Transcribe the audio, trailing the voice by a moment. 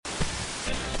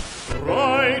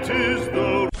It is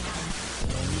the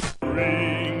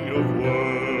ring of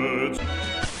words.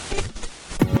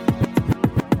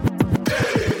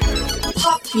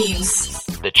 Pop Muse.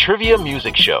 The Trivia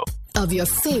Music Show. Of your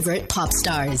favorite pop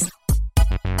stars.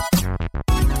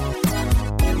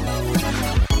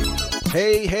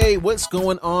 Hey, what's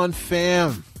going on,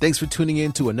 fam? Thanks for tuning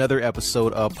in to another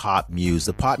episode of Pop Muse,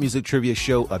 the pop music trivia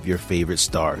show of your favorite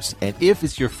stars. And if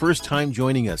it's your first time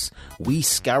joining us, we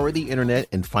scour the internet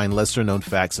and find lesser known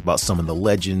facts about some of the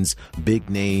legends, big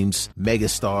names,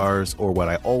 megastars, or what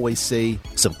I always say,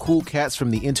 some cool cats from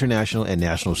the international and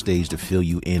national stage to fill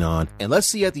you in on. And let's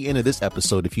see at the end of this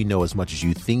episode if you know as much as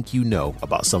you think you know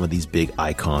about some of these big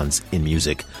icons in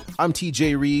music. I'm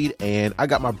TJ Reed, and I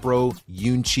got my bro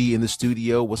Yoon Chi in the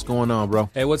studio. What's going on,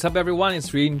 bro? Hey, what's up, everyone? It's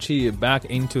Yoon Chi back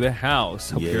into the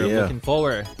house. Hope you're looking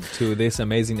forward to this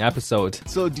amazing episode.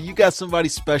 So, do you got somebody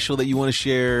special that you want to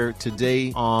share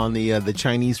today on the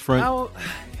Chinese front?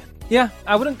 Yeah,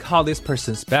 I wouldn't call this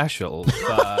person special,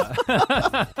 but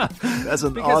that's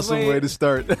an awesome way to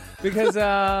start. Because,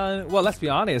 well, let's be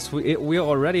honest, we're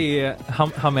already,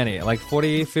 how many? Like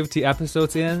 40, 50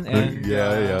 episodes in? And,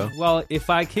 yeah. Well, if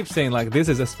I keep saying like this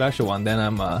is a special one, then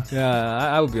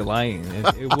I would be lying.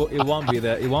 It won't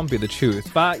be the truth.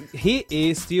 But he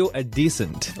is still a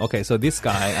decent. Okay, so this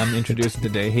guy I'm introducing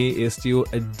today, he is still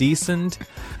a decent.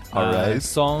 A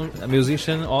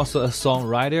musician, also a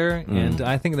songwriter, and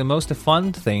I think the most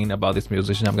fun thing about this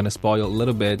musician, I'm going to spoil a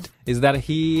little bit, is that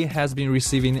he has been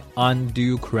receiving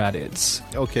undue credits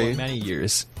for many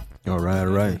years. All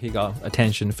right. He got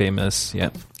attention, famous,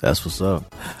 yeah. That's what's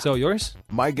up. So yours?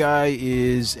 My guy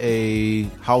is a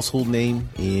household name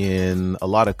in a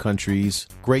lot of countries.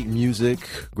 Great music,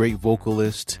 great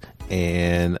vocalist.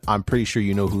 And I'm pretty sure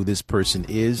you know who this person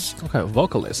is. Okay,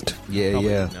 vocalist.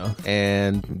 Yeah. Know.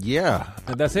 And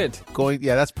that's it.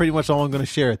 That's pretty much all I'm going to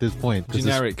share at this point.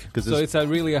 Generic. So it's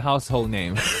really a household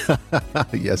name.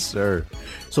 Yes, sir.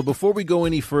 So before we go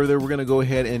any further, we're going to go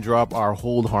ahead and drop our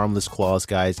hold harmless clause,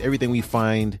 guys. Everything we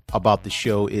find about the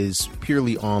show is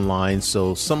purely online,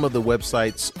 so some of the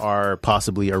websites are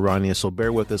possibly erroneous, so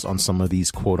bear with us on some of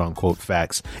these quote-unquote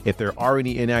facts. If there are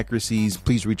any inaccuracies,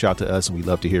 please reach out to us, and we'd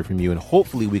love to hear from you, and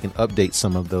hopefully we can update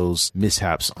some of those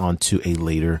mishaps onto a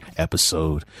later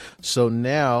episode. So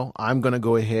now I'm going to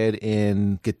go ahead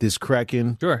and get this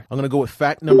cracking. Sure. I'm going to go with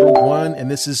fact number 1,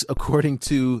 and this is according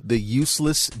to the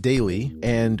Useless Daily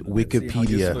and Wikipedia. Let's see how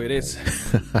useful it is.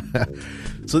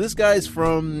 So this guy's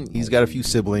he's got a few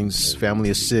siblings, family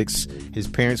of 6. His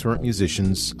parents weren't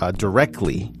musicians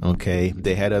directly, okay?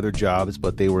 They had other jobs,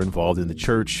 but they were involved in the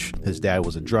church. His dad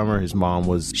was a drummer. His mom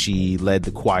she led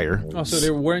the choir. Oh, so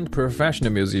they weren't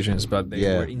professional musicians, but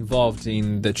they were involved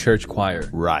in the church choir.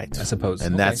 Right. I suppose.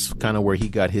 And that's kind of where he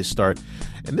got his start.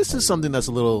 And this is something that's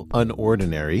a little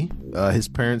unordinary. His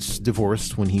parents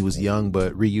divorced when he was young,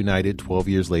 but reunited 12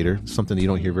 years later. Something you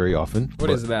don't hear very often.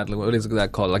 What is that? What is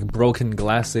that called? Like broken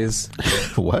glasses?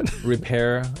 What?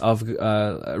 Repair of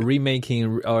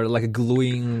remaking or like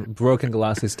gluing broken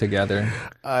glasses together.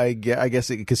 I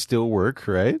guess it could still work,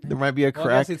 right? There might be a crack.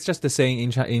 I guess it's just the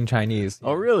saying in Chinese.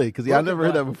 Oh, really? Because I've never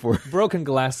heard that before. Broken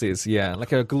glasses, yeah.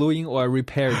 Like a gluing or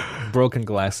repaired broken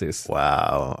glasses.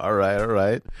 Wow. All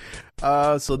right.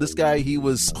 So this guy, he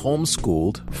was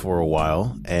homeschooled for a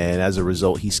while, and as a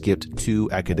result, he skipped 2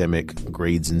 academic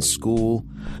grades in school.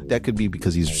 That could be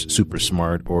because he's super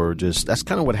smart, or just that's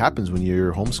kind of what happens when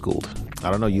you're homeschooled. I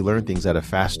don't know, you learn things at a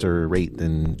faster rate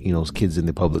than, kids in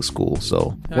the public school.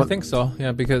 So I think so,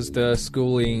 yeah, because the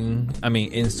schooling,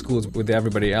 in schools with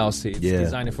everybody else, it's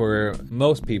designed for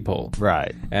most people.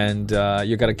 Right. And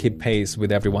you got to keep pace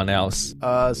with everyone else.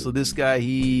 So this guy,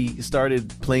 he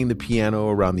started playing the piano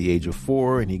around the age of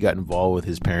 4, and he got involved with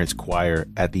his parents' choir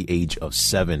at the age of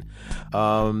 7.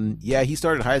 He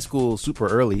started high school super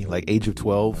early, like age of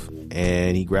 12,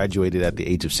 and he graduated at the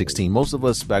age of 16. Most of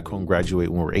us back home graduate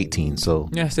when we're 18, so...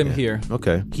 Yeah, same here.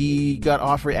 Okay. He got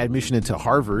offered admission into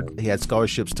Harvard. He had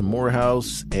scholarships to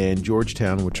Morehouse and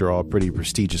Georgetown, which are all pretty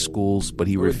prestigious schools, but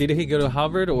did he go to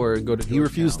Harvard or go to Georgetown? He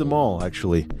refused them all,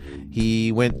 actually.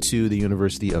 He went to the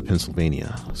University of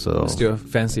Pennsylvania, so... Still a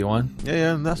fancy one.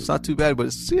 Yeah, that's not too bad, but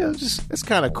it's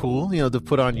kind of cool, to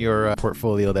put on your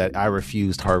portfolio that I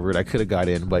refused Harvard. I could have got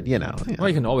in, but Well,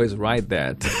 you can always write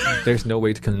that. There's no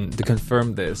way to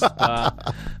confirm this.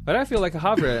 But I feel like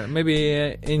Harvard,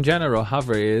 maybe in general,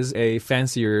 Harvard is a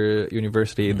fancier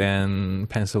university than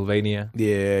Pennsylvania.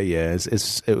 Yeah.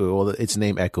 Its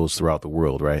name echoes throughout the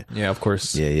world, right? Yeah, of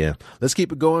course. Yeah. Let's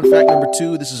keep it going. Fact number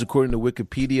 2. This is according to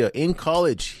Wikipedia. In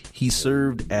college, he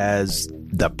served as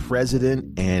the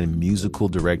president and musical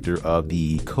director of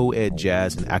the co-ed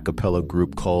jazz and a cappella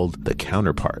group called The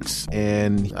Counterparts.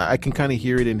 And I can kind of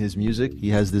hear it in his music. He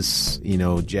has this,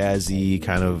 jazzy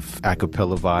kind of a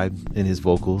cappella vibe in his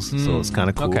vocals. So it's kind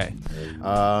of cool. Okay.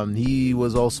 He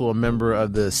was also a member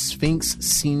of the Sphinx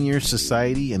Senior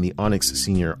Society and the Onyx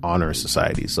Senior Honor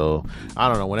Society. So I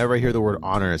don't know. Whenever I hear the word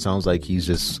honor, it sounds like he's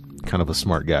just kind of a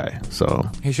smart guy. So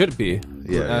He should be.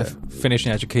 Yeah.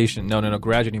 Finishing education. No,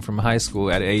 graduating from high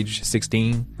school at age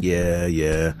 16.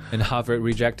 yeah. And Harvard,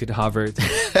 rejected Harvard.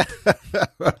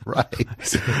 Right.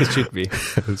 It should be.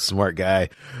 Smart guy.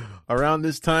 Around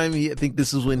this time, I think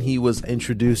this is when he was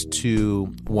introduced to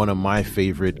one of my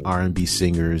favorite R&B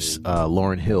singers,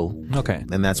 Lauryn Hill. Okay.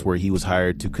 And that's where he was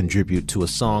hired to contribute to a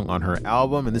song on her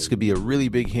album. And this could be a really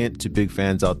big hint to big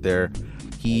fans out there.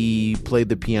 He played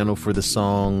the piano for the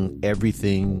song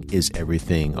Everything is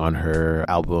Everything on her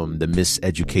album, The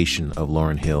Miseducation of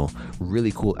Lauryn Hill.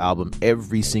 Really cool album.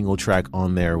 Every single track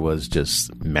on there was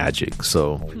just magic.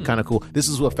 So kind of cool. This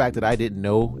is a fact that I didn't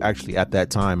know actually at that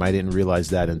time. I didn't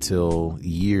realize that until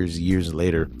years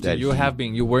later. That You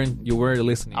were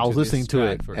listening. I was listening to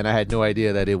it, and I had no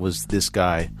idea that it was this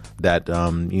guy that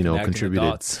contributed.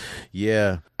 Dots.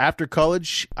 Yeah. After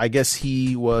college, I guess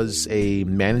he was a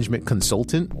management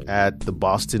consultant at the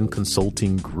Boston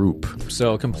Consulting Group.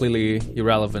 So completely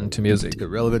irrelevant to music.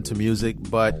 Irrelevant to music,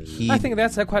 but I think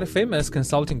that's quite a famous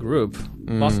consulting group,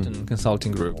 Boston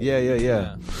Consulting Group.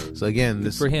 Yeah. So again,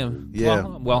 this For him. Yeah.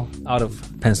 Well, out of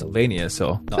Pennsylvania,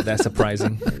 so not that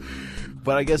surprising.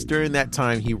 But I guess during that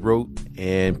time, he wrote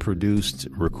and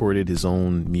recorded his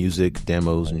own music,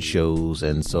 demos, and shows.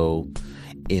 And so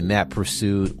in that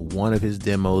pursuit, one of his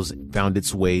demos found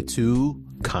its way to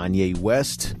Kanye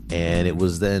West, and it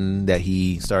was then that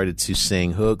he started to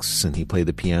sing hooks and he played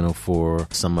the piano for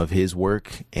some of his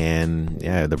work, and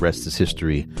the rest is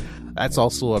history. That's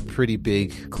also a pretty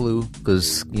big clue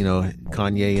because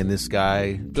Kanye and this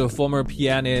guy, The former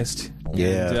pianist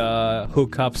Yeah. and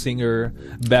hookup singer,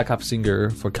 backup singer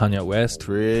for Kanye West.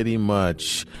 pretty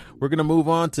much. We're gonna move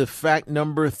on to fact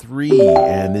number 3,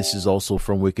 and this is also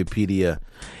from Wikipedia.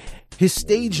 His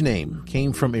stage name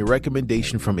came from a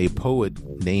recommendation from a poet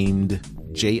named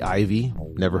Jay Ivy.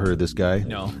 Never heard of this guy.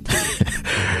 No.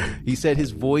 He said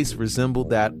his voice resembled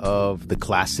that of the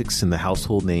classics and the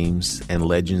household names and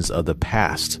legends of the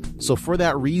past. So for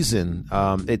that reason,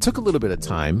 it took a little bit of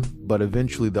time, but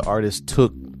eventually the artist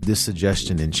took this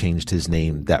suggestion and changed his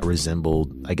name that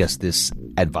resembled, I guess, this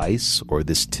advice or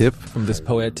this tip. From this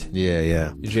poet,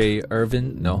 Yeah. J.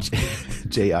 Irvin? No.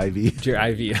 Jay Ivy. J.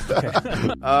 Ivy.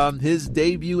 Okay. His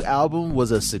debut album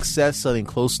was a success, selling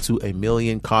close to 1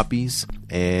 million copies,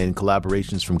 and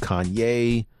collaborations from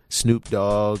Kanye, Snoop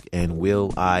Dogg, and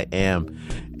will.i.am.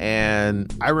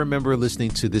 And I remember listening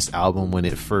to this album when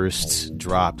it first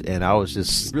dropped, and I was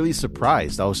just really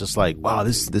surprised. I was just like, wow,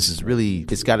 this is really,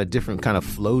 it's got a different kind of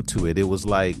flow to it. It was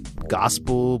like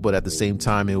gospel, but at the same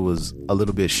time, it was a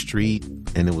little bit street,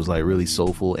 and it was like really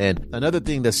soulful. And another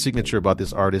thing that's signature about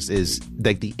this artist is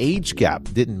like the age gap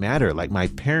didn't matter. Like my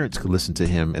parents could listen to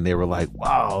him, and they were like,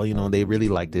 wow, they really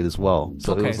liked it as well.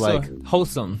 So it was like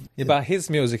wholesome. But his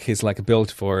music is like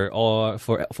built for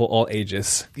all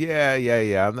ages.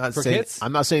 Yeah. Kids?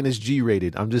 I'm not saying it's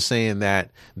G-rated. I'm just saying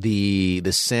that the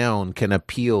sound can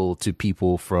appeal to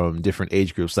people from different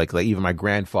age groups. Like even my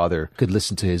grandfather could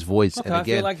listen to his voice. Okay, And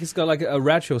again, I feel like he's got like a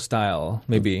retro style,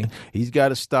 maybe. he's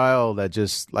got a style that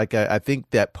just like I think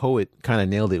that poet kind of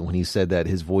nailed it when he said that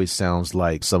his voice sounds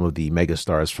like some of the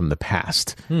megastars from the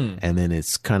past, and then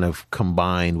it's kind of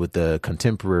combined with the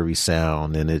contemporary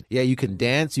sound. And you can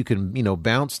dance, you can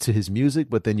bounce to his music,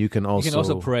 but then you can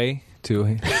also pray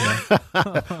too.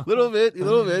 a little bit.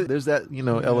 There's that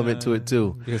element to it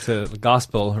too. It's a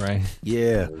gospel, right?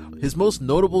 Yeah. His most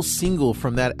notable single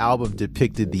from that album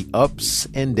depicted the ups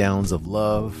and downs of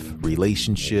love,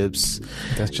 relationships,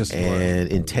 That's just and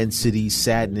intensity,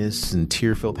 sadness, and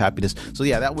tear-filled happiness. So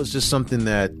yeah, that was just something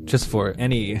that. just for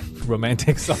any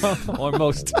romantic song or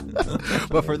most.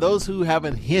 But for those who have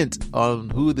a hint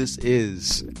on who this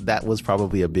is, that was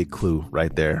probably a big clue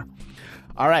right there.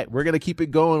 All right, we're going to keep it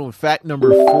going with fact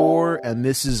number 4, and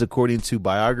this is according to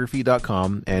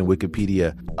biography.com and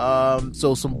Wikipedia.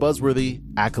 So some buzzworthy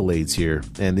accolades here,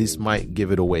 and these might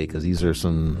give it away because these are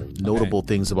some notable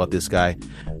things about this guy.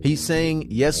 He sang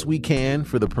Yes We Can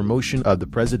for the promotion of the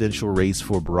presidential race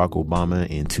for Barack Obama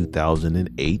in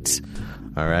 2008.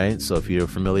 All right, so if you're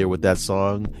familiar with that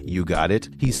song, you got it.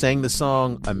 He sang the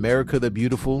song America the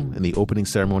Beautiful in the opening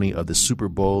ceremony of the Super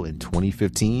Bowl in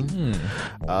 2015.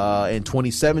 In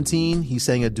 2017, he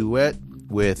sang a duet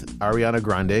with Ariana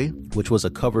Grande, which was a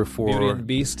cover for Beauty and the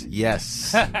Beast.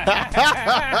 Yes. That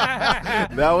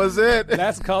was it.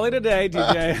 Let's call it a day,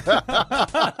 DJ.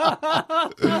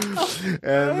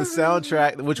 And the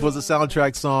soundtrack, which was a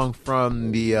soundtrack song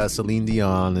from the Celine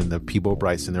Dion and the Peabo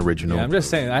Bryson original. Yeah, I'm just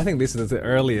saying, I think this is the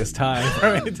earliest time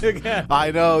for me to get.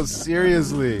 I know,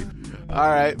 seriously. All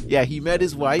right. Yeah, he met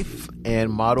his wife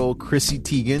and model Chrissy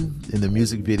Teigen in the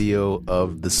music video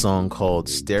of the song called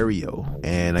Stereo.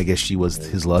 And I guess she was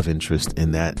his love interest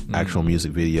in that actual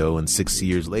music video. And 6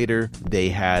 years later, they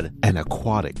had an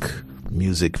aquatic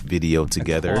music video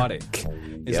together. Aquatic.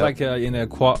 It's Yep. like in an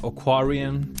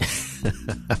aquarium.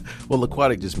 Well,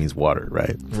 aquatic just means water,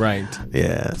 right? Right.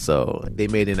 Yeah, so they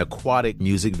made an aquatic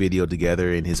music video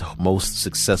together in his most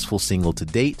successful single to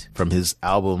date from his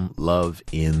album Love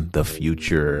in the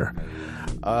Future.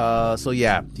 So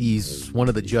yeah, he's one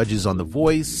of the judges on The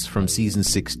Voice from season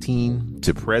 16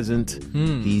 to present.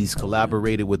 He's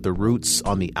collaborated with The Roots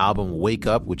on the album Wake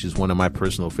Up, which is one of my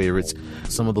personal favorites.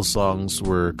 Some of those songs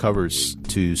were covers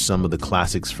to some of the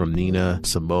classics from Nina,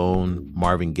 Simone,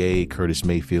 Marvin Gaye, Curtis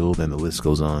Mayfield, and the list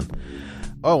goes on.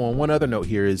 Oh, and one other note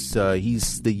here is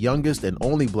he's the youngest and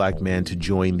only black man to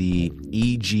join the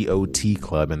EGOT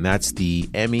club, and that's the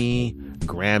Emmy,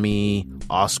 Grammy,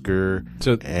 Oscar,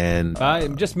 So and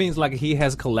it just means like he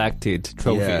has collected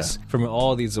trophies from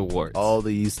all these awards. all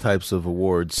these types of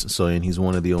awards. So, and he's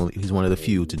one of the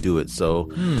few to do it. So,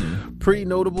 pretty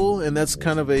notable, and that's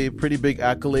kind of a pretty big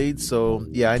accolade. So,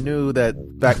 yeah, I knew that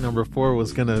fact number 4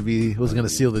 was gonna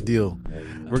seal the deal.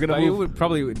 We're gonna But you move. would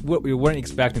probably we weren't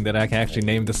expecting that I can actually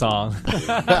name the song.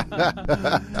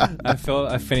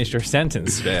 I finished your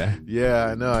sentence there, Yeah,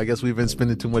 I know. I guess we've been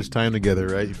spending too much time together,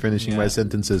 right? You're finishing my Yeah.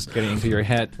 sentences. getting into your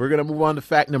head. We're going to move on to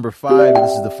fact number 5. And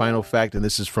this is the final fact, and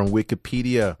this is from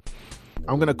Wikipedia.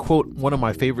 I'm going to quote one of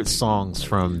my favorite songs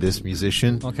from this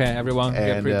musician. Okay, everyone, get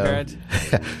And, prepared.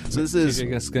 So this is,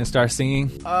 You're just gonna start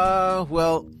singing.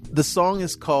 well, the song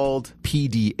is called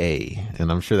PDA,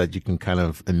 and I'm sure that you can kind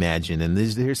of imagine. And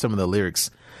here's some of the lyrics.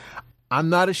 I'm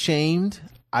not ashamed.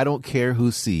 I don't care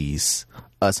who sees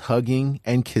us hugging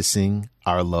and kissing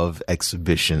our love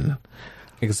exhibition.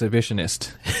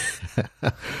 Exhibitionist.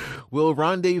 We'll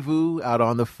rendezvous out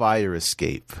on the fire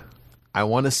escape. I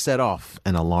want to set off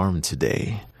an alarm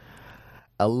today.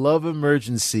 A love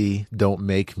emergency, don't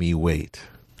make me wait.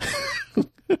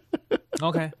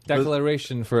 Okay,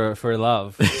 declaration for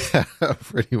love.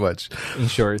 Pretty much. In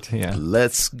short, yeah.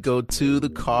 Let's go to the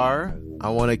car. I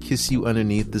want to kiss you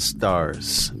underneath the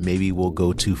stars. Maybe we'll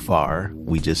go too far.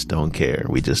 We just don't care.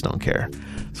 We just don't care.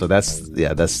 So that's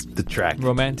the track.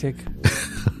 Romantic.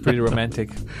 Pretty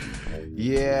romantic.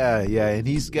 Yeah. And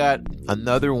he's got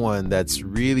another one that's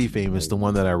really famous, the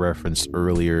one that I referenced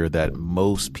earlier that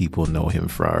most people know him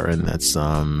for, and that's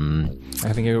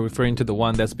I think you're referring to the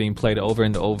one that's being played over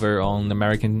and over on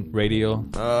American radio.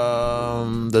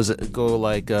 does it go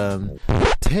like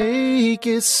take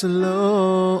it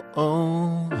slow,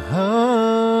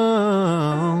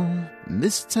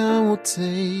 this time we'll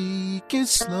take it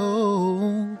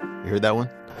slow. You heard that one?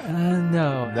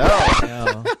 No.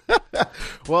 No.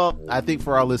 Well, I think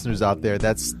for our listeners out there,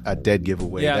 that's a dead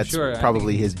giveaway. Yeah, That's sure. I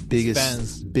probably think his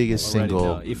fans biggest already single.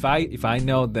 know. If I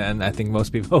know, then I think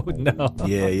most people would know.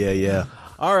 Yeah.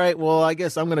 All right, well, I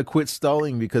guess I'm going to quit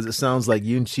stalling because it sounds like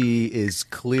Yunchi is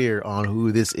clear on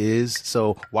who this is.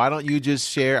 So why don't you just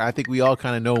share? I think we all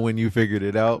kind of know when you figured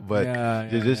it out, but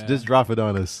just drop it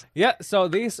on us. Yeah, so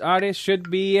this artist should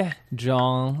be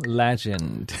John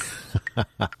Legend.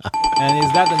 And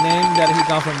is that the name that he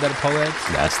got from that poet?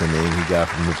 That's the name he got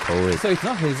from the poet. So it's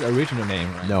not his original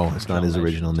name, right? No, it's not John his Legend.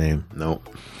 original name. No.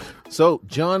 So,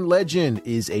 John Legend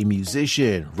is a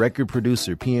musician, record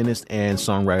producer, pianist, and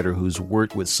songwriter who's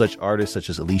worked with such artists such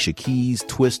as Alicia Keys,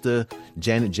 Twista,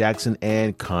 Janet Jackson,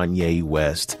 and Kanye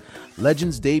West.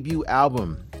 Legend's debut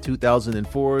album,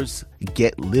 2004's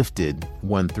Get Lifted,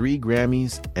 won 3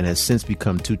 Grammys and has since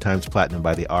become 2 times platinum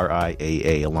by the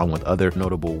RIAA, along with other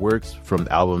notable works from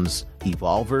the albums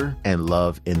Evolver and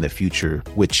Love in the Future,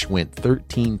 which went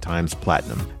 13 times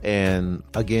platinum. And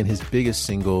again, his biggest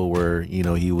single where,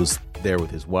 he was there with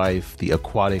his wife, the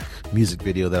aquatic music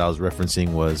video that I was referencing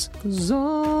was 'Cause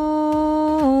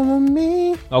all of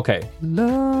me Okay.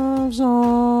 loves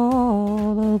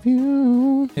all of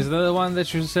you. Is that the one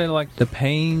that you said, like, the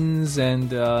pains and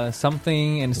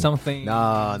something and something?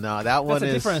 No, that one That's a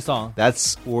is different song.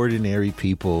 That's Ordinary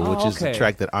People, Oh, which is the okay.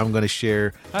 track that I'm going to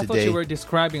share I thought today. you were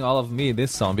describing all of me,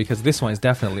 this song, because this one is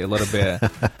definitely a little bit,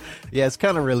 Yeah, it's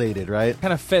kind of related, right?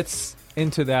 kind of fits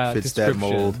into that Fits that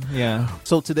description. mold. Yeah.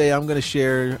 So today I'm going to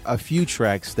share a few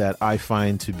tracks that I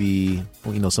find to be,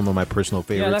 some of my personal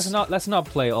favorites. Yeah, let's not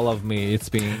play All of Me. It's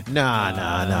been Nah.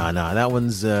 That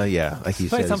one's, like you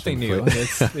play said. something been new.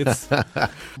 played. It's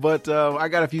But I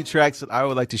got a few tracks that I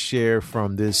would like to share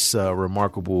from this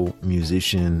remarkable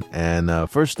musician. And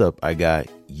first up, I got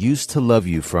Used to Love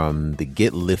You from the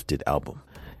Get Lifted album.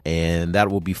 And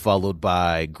that will be followed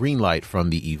by Green Light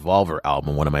from the Evolver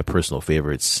album, one of my personal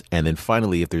favorites. And then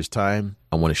finally, if there's time,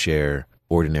 I want to share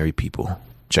Ordinary People.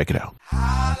 Check it out.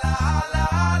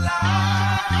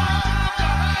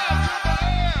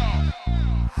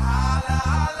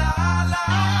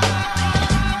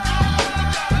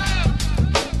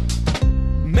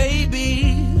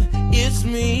 Maybe it's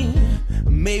me,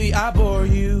 maybe I bore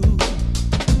you.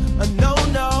 No,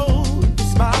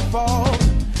 it's my fault,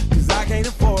 'cause I can't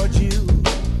afford you.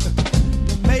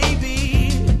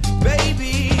 Maybe,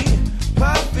 baby,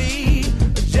 Puffy,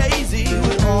 Jay-Z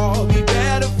would all be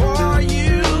better for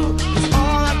you. 'Cause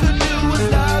all I could do was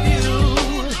love you.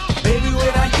 Baby,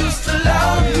 when I used to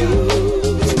love you,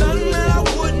 there's nothing that I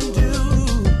wouldn't do.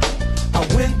 I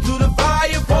went through the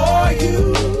fire for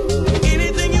you.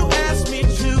 Anything you asked me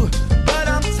to, but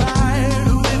I'm tired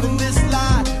of living this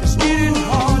lie. It's getting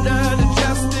harder to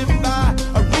justify.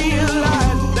 I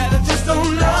realize that I just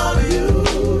don't love you.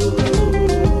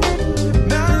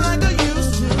 Not like I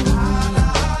used to.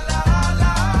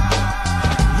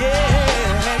 Yeah.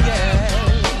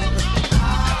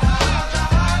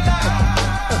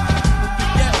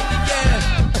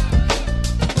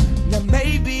 Now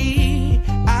maybe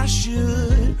I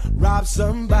should rob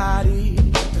somebody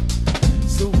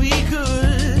so we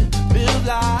could build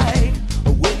like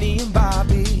Whitney and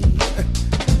Bobby.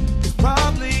 It's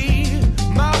probably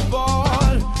my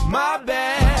fault, my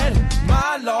bad,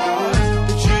 my loss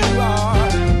that you are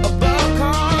above,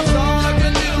 'cause all I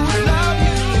can do is love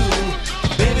you.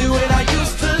 Baby, when I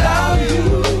used to love you,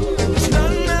 there's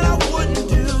nothing that I wouldn't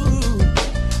do.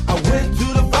 I went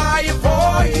through the fire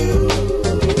for you.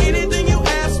 Anything you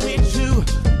asked me to,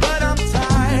 but I'm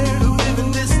tired of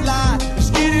living this lie. It's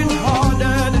getting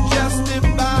harder to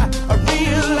justify. I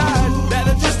realize that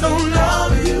I just don't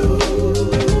love you.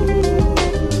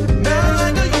 Not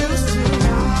like I used to.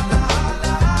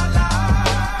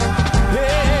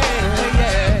 Yeah.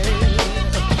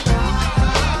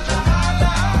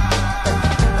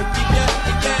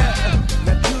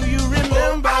 Now do you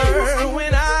remember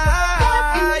when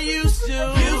I used to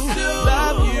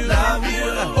love you?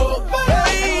 Oh,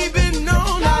 baby, no,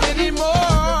 not anymore.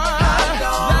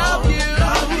 Love you.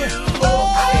 Oh,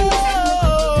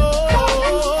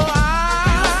 I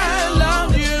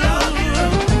love you.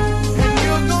 And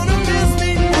you're gonna miss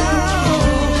me now.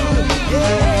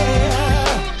 Yeah.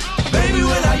 Baby,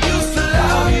 when I used to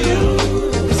love you,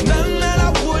 there's nothing that I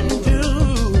wouldn't do.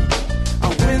 I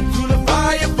went through the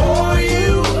fire for you,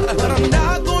 but I'm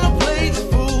not gonna play the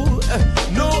fool.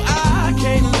 No, I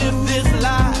can't live this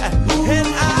lie, and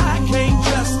I can't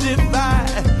justify,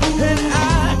 and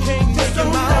I can't make it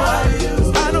my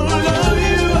life. I don't love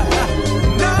you,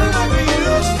 not like I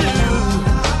used to.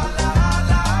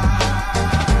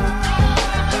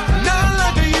 Not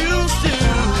like I used to.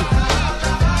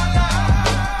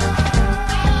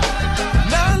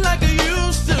 Not like I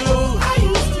used to. I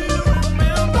used to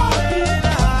remember when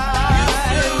I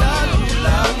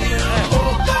love you.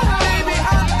 Oh, baby,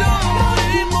 I don't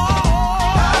anymore.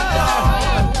 I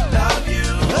don't love you.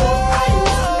 Oh, I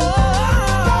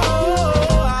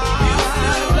used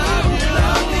to love you.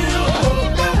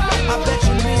 I bet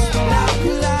you miss me now,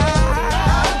 'cause I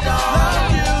don't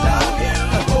love you.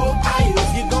 Oh,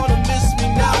 you're gonna miss me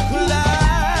now, 'cause I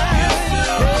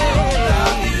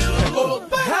love you. Oh,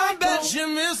 I bet you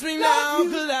miss me now,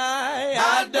 'cause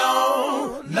I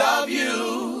don't love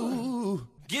you.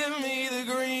 Give me the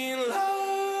green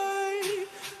light.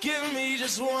 Give me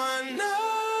just one night.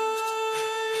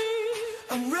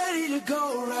 I'm ready to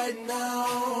go right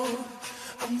now.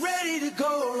 I'm ready to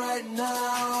go right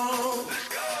now.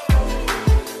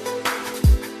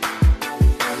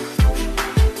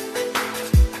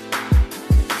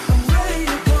 I'm ready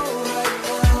to go right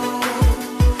now.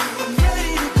 I'm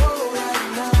ready to go right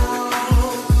now.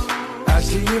 I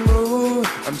see you move,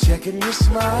 I'm checking your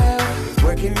smile,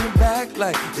 working your back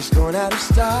like it's going out of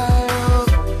style.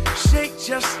 Shake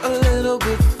just a little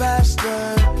bit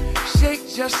faster, shake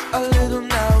just a little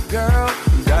now, girl.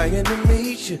 I'm dying to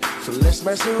meet you, so let's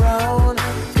mess around.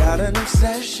 Got an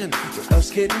obsession with us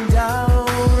getting down.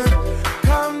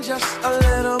 Come just a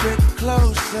little bit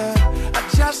closer, I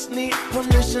just need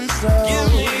permission, so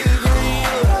give me the green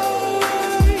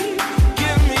light.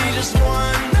 Give me just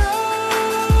one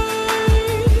night.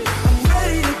 I'm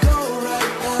ready to go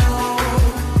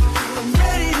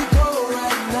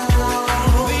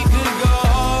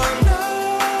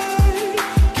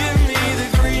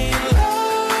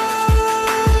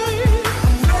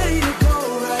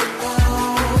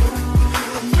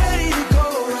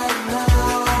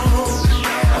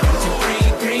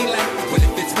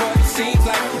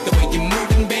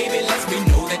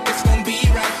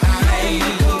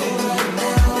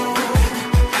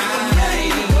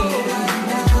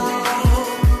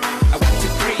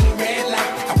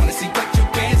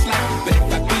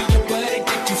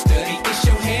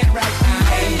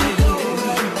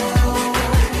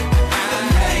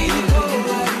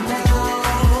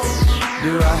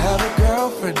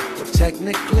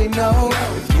technically no.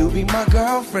 If you be my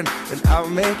girlfriend, then I'll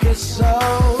make it so.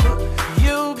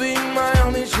 You be my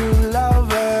only true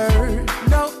lover.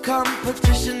 No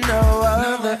competition, no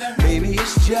other. Maybe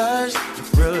it's just the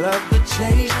thrill of the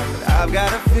chase, but I've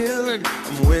got a feeling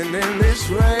I'm winning this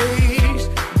race.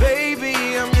 Baby,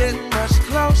 I'm getting much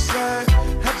closer.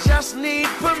 I just need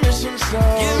permission, so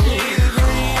give me the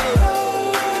green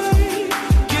light.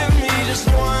 Give me just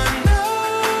one night.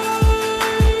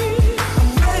 I'm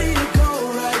ready to go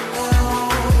right now.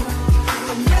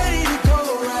 I'm ready to go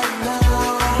right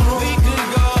now. We could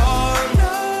go all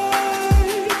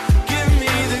night. Give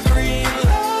me the green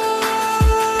light.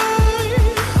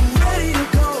 I'm ready to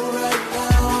go right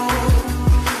now.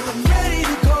 I'm ready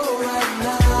to go right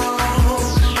now.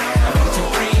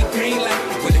 Green light.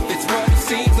 Well, if it's what it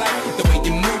seems like, the way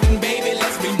you're moving, baby,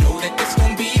 lets me know that it's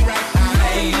gonna be right.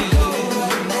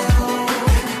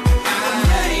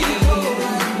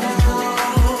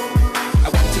 I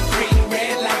want to green,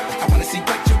 red light. I wanna see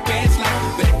what your band's like.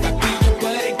 But if I be your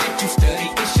buddy that you study,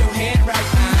 is your head right?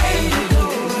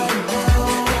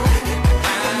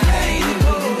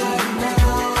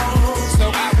 So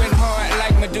I went hard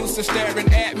like Medusa staring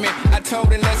at me. I told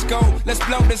her, let's go, let's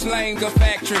blow this lame girl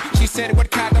factory. She said,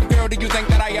 what kind of girl do you think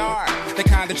that I are? The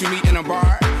kind that you meet in a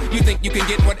bar? You think you can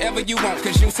get whatever you want,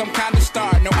 cause you some kind of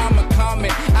star. No, I'm a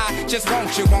comment, I just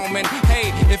want you, woman.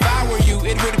 Hey, if I were you,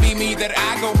 it would be me that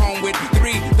I go home with.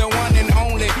 3, the one and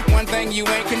only. One thing you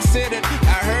ain't considered,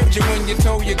 I heard you when you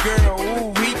told your girl,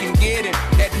 ooh, we can get it.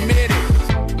 Admit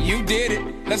it, you did it.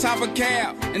 Let's hop a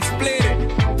cab and split it.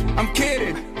 I'm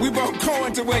kidding, we both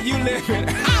going to where you living.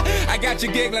 I got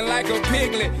you giggling like a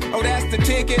piglet. Oh, that's the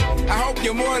ticket. I hope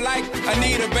you're more like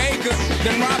Anita Baker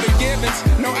than Robin Givens.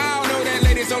 No, I don't know that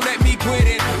lady, so let me quit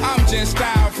it. I'm just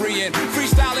style free and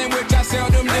freestyling, which I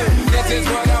seldom do. This is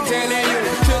what I'm telling you.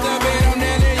 To the bed, I'm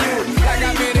nailing you. Like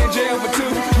I've been in jail for 2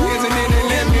 years and then they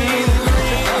let me in.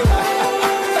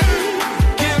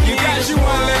 You got you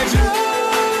one legend.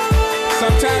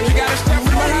 Sometimes you gotta step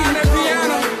from behind that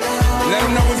piano. Let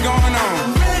them know what's going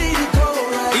on.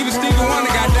 Even Stevie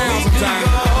Wonder got down sometimes.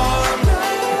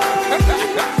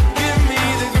 Give me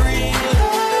the green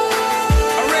light.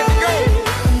 I'm ready to go.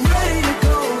 I'm ready to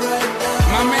go right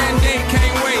now. My man Dave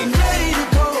can't wait. I'm ready to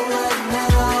go right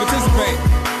now. Participate.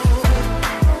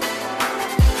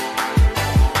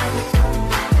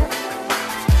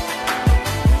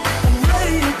 I'm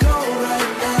ready to go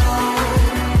right now.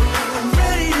 I'm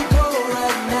ready to go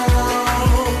right now.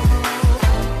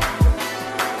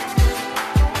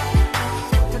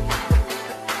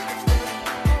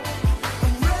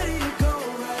 I'm ready to go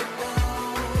right now.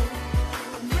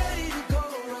 I'm ready to go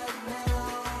right now.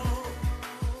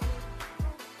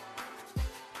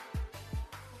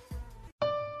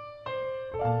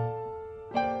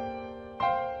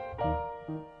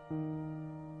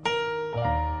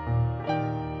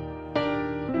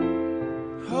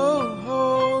 Ho, ho,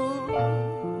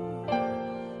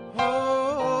 ho.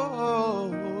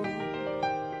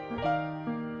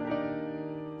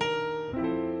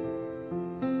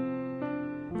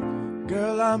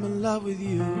 Girl, I'm in love with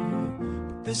you,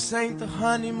 but this ain't the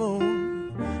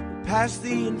honeymoon. We're past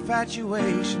the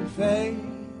infatuation phase.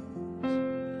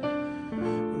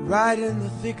 We're right in the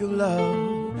thick of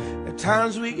love. At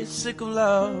times we get sick of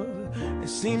love. It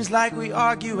seems like we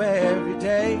argue every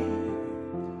day.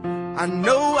 I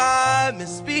know I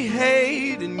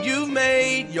misbehaved and you've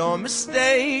made your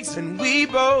mistakes, and we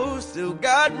both still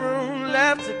got room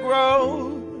left to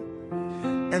grow.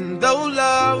 And though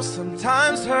love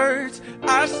sometimes hurts,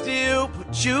 I still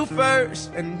put you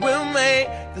first, and we'll make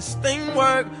this thing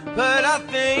work. But I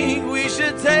think we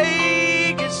should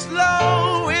take it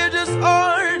slow. We're just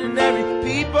ordinary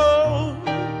people.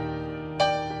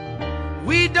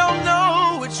 We don't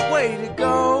know which way to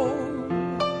go,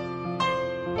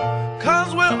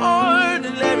 'cause we're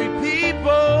ordinary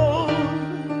people.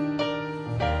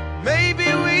 Maybe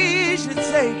we should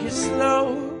take it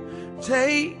slow.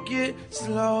 Take it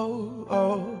slow.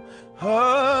 Oh,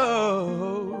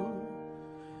 oh.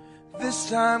 This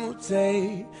time we'll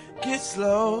take it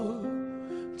slow.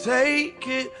 Take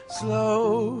it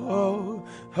slow. Oh,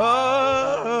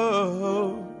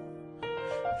 oh.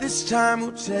 This time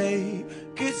we'll take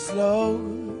it slow.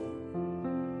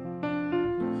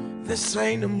 This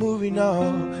ain't a movie,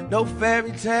 no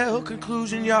fairy tale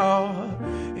conclusion, y'all.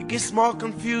 It gets more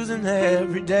confusing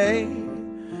every day.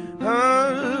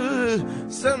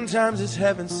 Sometimes it's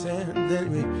heaven sent,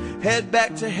 then we head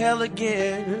back to hell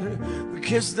again. We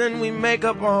kiss, then we make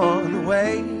up on the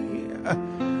way.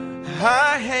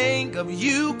 I hang up,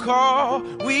 you call,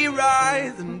 we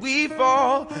rise and we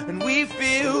fall, and we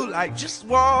feel like just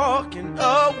walking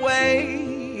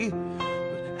away.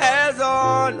 As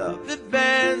our love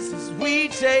advances, we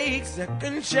take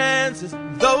second chances.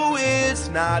 Though it's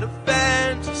not a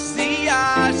fantasy,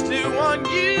 I still want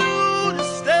you to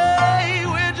stay.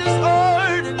 We're just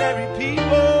ordinary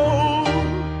people.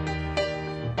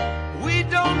 We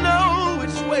don't know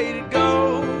which way to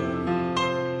go,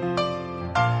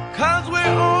 'cause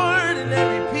we're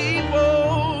ordinary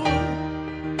people.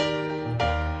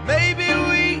 Maybe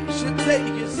we should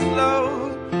take it slow.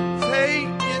 Take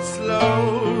it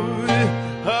slow.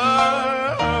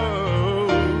 Oh,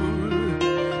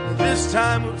 this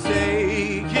time we'll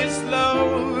take it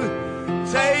slow.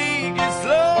 Take it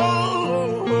slow.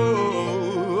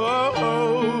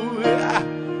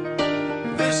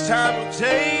 This time we'll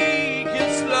take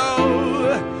it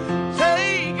slow.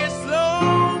 Take it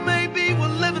slow. Maybe we'll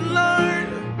live and learn.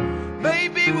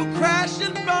 Maybe we'll crash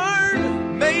and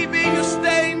burn. Maybe you'll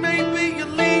stay. Maybe you'll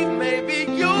leave. Maybe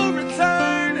you'll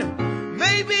return.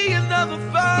 Maybe another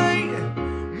fight.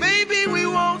 Maybe we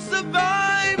won't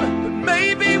survive. But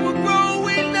maybe we'll grow.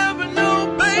 We never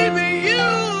know. Baby, you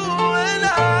and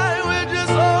I, we're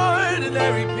just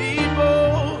ordinary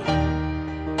people.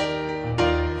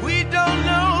 We don't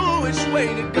know which way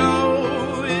to go.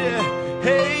 Yeah.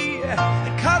 Hey,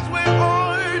 'cause we're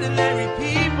ordinary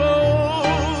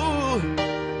people.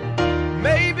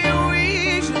 Maybe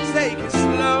we should take it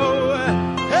slow.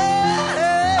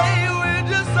 Hey, we're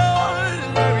just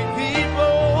ordinary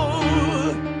people.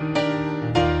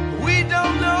 We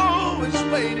don't know which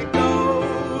way to go,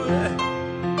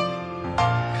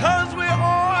 'cause we're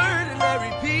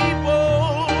ordinary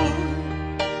people.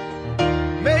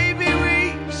 Maybe we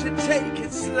should take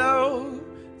it slow.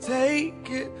 Take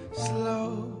it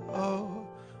slow. Oh,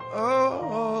 oh,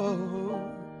 oh.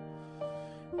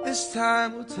 This time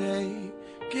we'll take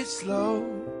it slow.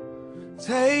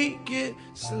 Take it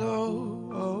slow.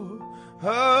 Oh,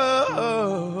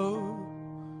 oh.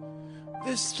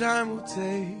 This time we'll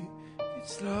take it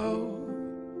slow.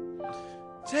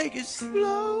 Take it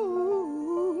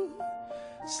slow.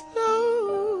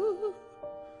 Slow.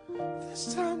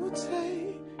 This time we'll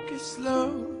take it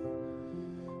slow.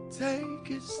 Take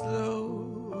it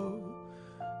slow.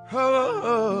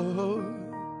 Oh,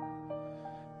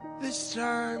 this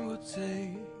time we'll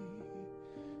take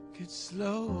it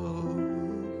slow.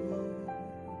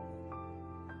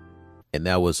 And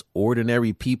that was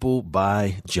Ordinary People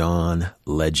by John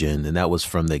Legend. And that was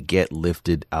from the Get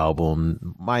Lifted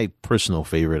album. My personal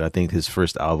favorite. I think his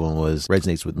first album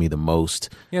resonates with me the most.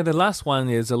 Yeah, the last one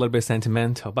is a little bit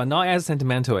sentimental, but not as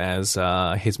sentimental as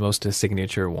his most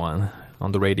signature one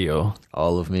on the radio.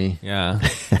 All of Me. Yeah,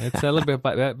 it's a little bit,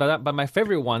 but my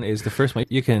favorite one is the first one.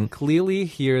 You can clearly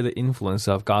hear the influence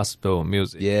of gospel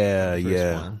music. Yeah,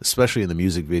 yeah. One. Especially in the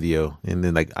music video. And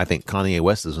then I think Kanye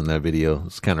West is in that video.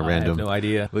 It's kind of random. I have no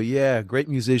idea. But yeah, great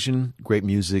musician, great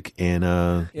music, and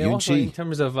Yoon also in Chi.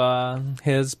 terms of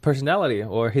his personality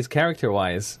or his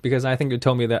character-wise, because I think you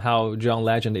told me that how John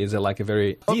Legend is a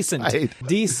very decent, right.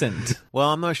 decent. Well,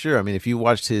 I'm not sure. I mean, if you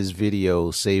watched his video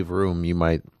Save Room, you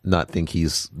might not think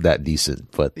he's that decent.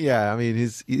 But yeah, I mean,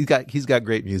 he's got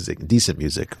great music, decent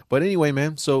music. But anyway,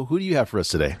 man, so who do you have for us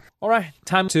today? All right,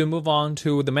 time to move on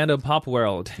to the Mando Pop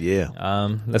world. Yeah.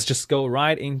 Let's just go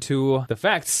right into the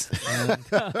facts.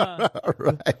 All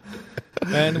right.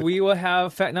 And we will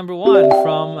have fact number 1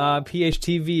 from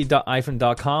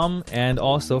phtv.iphone.com and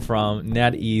also from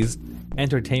NetEase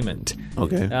Entertainment.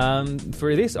 Okay.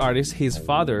 For this artist, his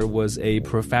father was a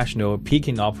professional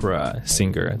Peking opera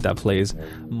singer that plays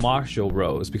martial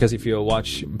roles. Because if you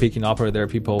watch Peking opera, there are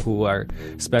people who are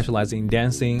specializing in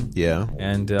dancing. Yeah.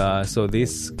 And so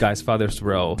this guy's father's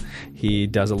role, he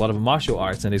does a lot of martial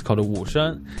arts, and it's called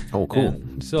Wushen. Oh, cool.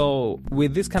 And so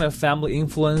with this kind of family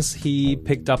influence, he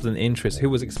picked up an interest. He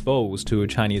was exposed to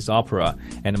Chinese opera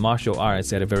and martial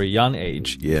arts at a very young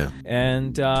age. Yeah.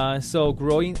 And so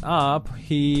growing up,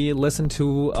 he listened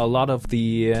to a lot of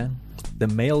the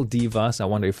male divas. I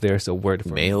wonder if there's a word for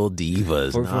Male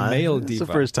divas. For male That's diva.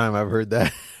 the first time I've heard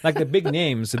that. like the big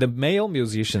names, the male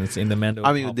musicians in the Mando.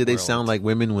 I mean, pop did they world. sound like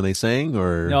women when they sang,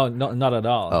 or No, not at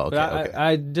all. Oh, okay, But okay.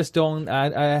 I just don't.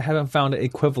 I haven't found an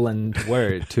equivalent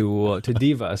word to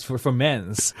divas for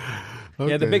men's.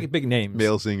 Yeah, the Okay. big names.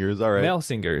 male singers? All right. Male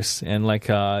singers, and like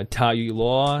Ta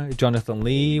Yulo, Jonathan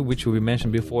Lee, which we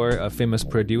mentioned before, a famous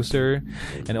producer,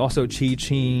 and also Chi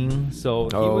Ching. So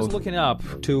he was looking up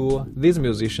to these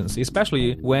musicians,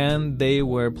 especially when they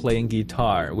were playing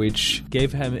guitar, which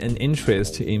gave him an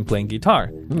interest in playing guitar.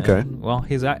 Okay. And, well,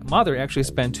 his mother actually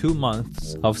spent 2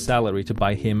 months of salary to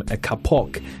buy him a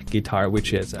Kapok guitar,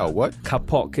 which is what?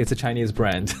 Kapok. It's a Chinese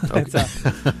brand.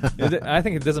 I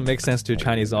think it doesn't make sense to a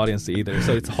Chinese audience either. together.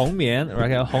 So it's 红棉,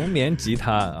 right? 红棉吉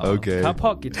他, Okay.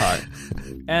 K-pop guitar.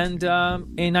 And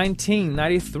in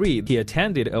 1993, he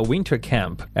attended a winter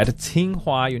camp at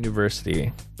Tsinghua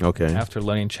University. Okay. After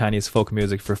learning Chinese folk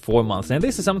music for 4 months. And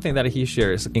this is something that he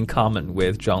shares in common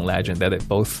with John Legend, that they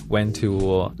both went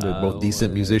to... They're both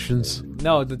decent musicians?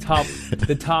 No, the top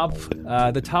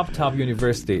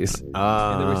universities in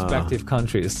the respective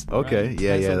countries. Okay, right?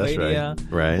 yeah, that's Pennsylvania,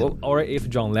 right. Right. Or if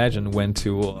John Legend went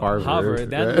to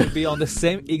Harvard, then right? it would be on the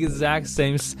same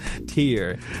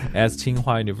tier as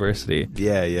Tsinghua University.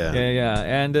 Yeah. Yeah.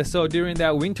 And so during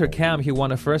that winter camp, he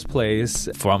won a first place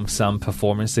from some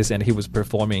performances, and he was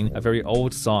performing a very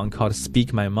old song called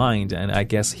Speak My Mind. And I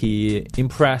guess he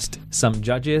impressed some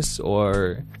judges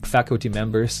or faculty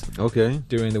members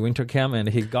during the winter camp, and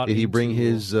he got Did he bring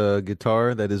his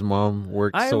guitar that his mom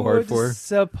worked so I hard for? would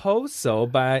suppose so,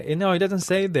 but it doesn't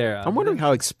say there. I'm wondering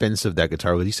how expensive that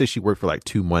guitar was. You said she worked for like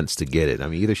 2 months to get it. I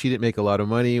mean, either she didn't make a lot of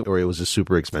money or it was just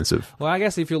super expensive. Well, I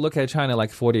guess if you look at China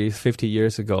like 40, 50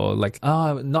 years ago,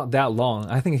 not that long.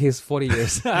 I think he's 40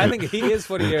 years. I think he is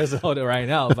 40 years old right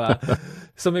now, but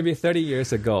so maybe 30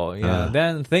 years ago. Yeah,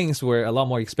 then things were a lot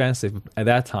more expensive at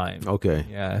that time. Okay.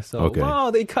 Yeah. So,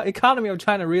 well, the economy of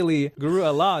China really grew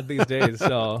a lot these days.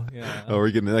 So, yeah. Oh,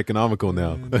 we're getting economical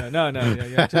now. No.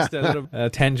 Yeah, just a little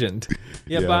tangent.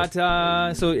 Yeah, but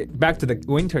so back to the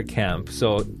winter camp.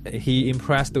 So he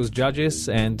impressed those judges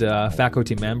and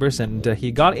faculty members, and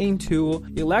he got into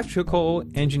electrical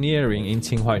engineering in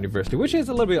Tsinghua University, which is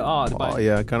a little bit odd. But,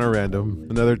 Kind of random.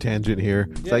 Another tangent here.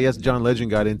 So I guess John Legend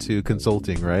got into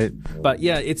consulting, right? But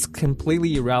yeah, it's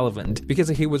completely irrelevant because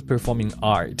he was performing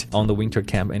art on the winter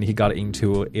camp and he got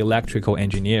into electrical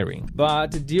engineering.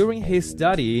 But during his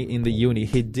study in the uni,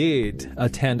 he did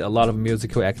attend a lot of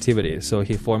musical activities. So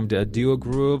he formed a duo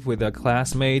group with a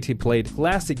classmate. He played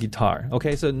classic guitar.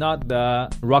 Okay, so not the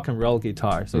rock and roll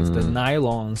guitar. So it's the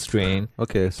nylon string.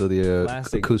 Okay, so the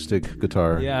acoustic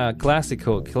guitar. Yeah,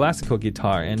 classical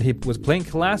guitar. And he was playing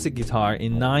classic guitar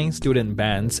in 9 student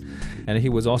bands. And he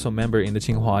was also a member in the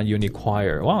Tsinghua Uni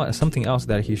Choir. Well, something else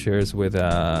that he shares with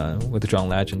John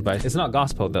Legend, but it's not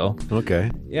gospel though.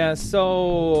 Okay. Yeah,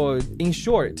 so in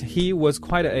short, he was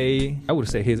I would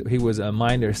say he was a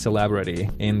minor celebrity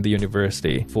in the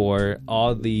university for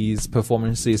all these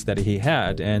performances that he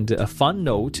had. And a fun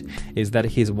note is that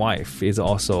his wife is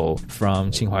also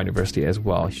from Tsinghua University as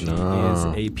well. She is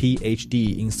a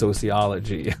PhD in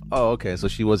sociology. Oh, okay. So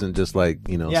she wasn't just like,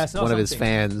 one of his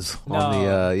fans on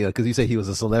the, because you say he was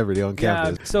a celebrity on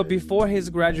campus. Yeah, so before his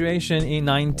graduation in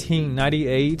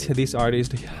 1998, this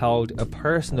artist held a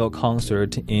personal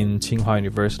concert in Tsinghua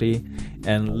University.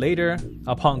 And later,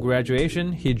 upon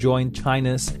graduation, he joined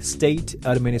China's State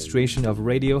Administration of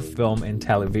Radio, Film, and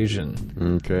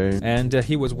Television. Okay. And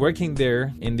he was working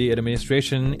there in the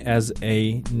administration as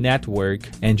a network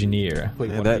engineer.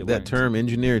 And that term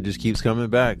engineer just keeps coming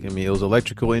back. I mean, it was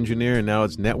electrical engineer and now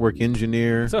it's network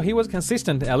engineer. So he was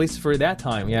consistent, at least for that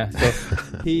time, yeah. So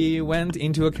he went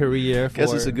into a career for...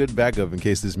 Guess it's a good backup in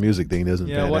case this music thing doesn't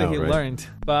pan what out, he right? learned.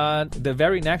 But the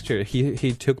very next year,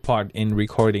 he took part in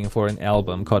recording for an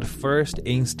album called First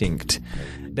Instinct.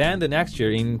 Then the next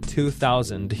year, in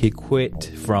 2000, he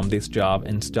quit from this job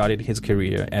and started his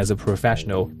career as a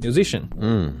professional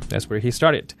musician. That's where he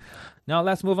started. Now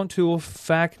let's move on to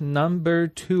fact number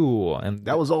 2. And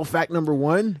that was all fact number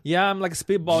 1? Yeah, I'm like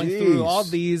spitballing through all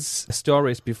these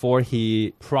stories before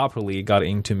he properly got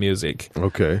into music.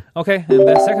 Okay. Okay, and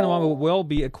the second one will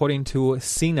be according to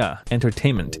Sina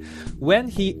Entertainment. When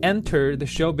he entered the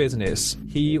show business,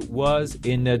 he was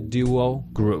in a duo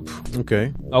group.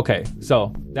 Okay. Okay,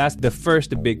 so that's the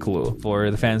first big clue for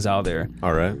the fans out there.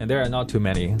 All right. And there are not too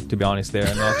many, to be honest. There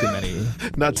are not too many.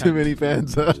 Not too many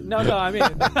fans, huh? No, I mean...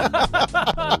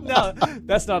 No,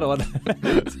 that's not what I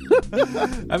meant.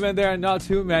 I mean, there are not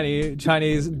too many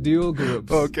Chinese duo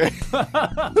groups. Okay.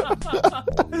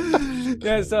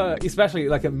 Yeah, so especially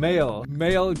like a male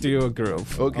duo group.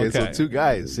 Okay, so 2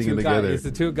 guys singing together. It's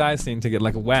the 2 guys singing together,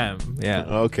 like Wham. Yeah.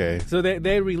 Okay. So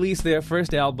they released their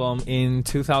first album in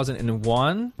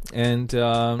 2001, and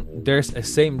there's a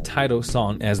same title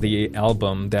song as the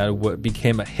album that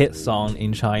became a hit song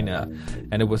in China,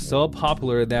 and it was so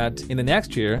popular that in the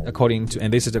next year, according to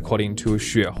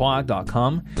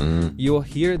xuehua.com, you'll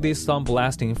hear this song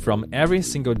blasting from every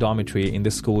single dormitory in the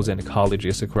schools and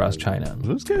colleges across China.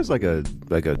 This guy's like a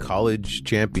college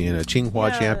champion, a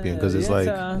Tsinghua champion, because it's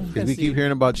because we keep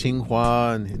hearing about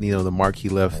Tsinghua and the mark he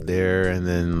left there, and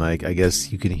then I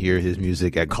guess you can hear his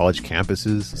music at college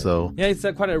campuses. So yeah, it's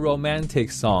quite a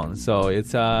romantic song. So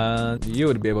it's you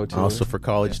would be able to also for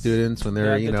college students when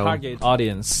they're the target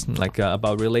audience, like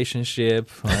about relationship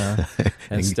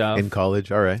and stuff. In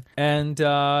college, all right. And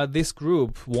this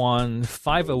group won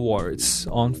 5 awards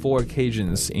on 4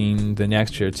 occasions in the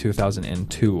next year,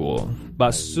 2002.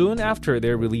 But soon after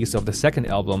their release of the second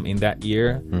album in that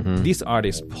year, these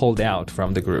artists pulled out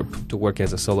from the group to work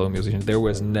as a solo musician. There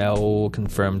was no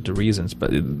confirmed reasons,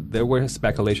 but there were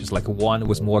speculations like one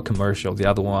was more commercial, the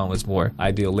other one was more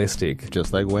idealistic.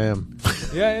 Just like Wham.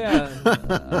 Yeah.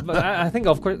 But I think,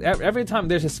 of course, every time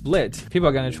there's a split, people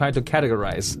are going to try to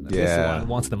categorize. This one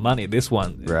wants the money, this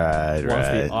one wants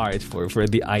the art for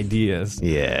the ideas.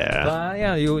 Yeah. But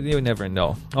yeah, you never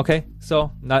know. Okay,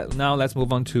 so now let's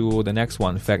move on to the next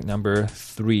one, fact number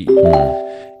 3.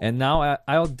 And now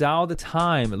I'll dial the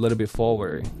time a little bit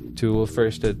forward to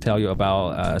first tell you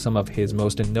about some of his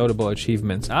most notable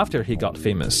achievements after he got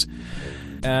famous.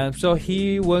 So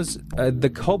he was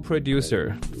the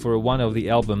co-producer for one of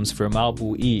the albums for Mao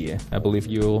Bu-yi. I believe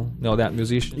you know that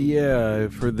musician. Yeah,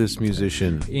 I've heard this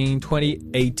musician. In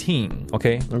 2018,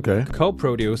 okay?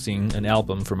 Co-producing an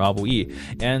album for Mao Bu-yi.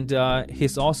 And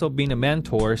he's also been a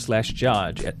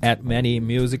mentor/judge at many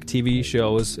music TV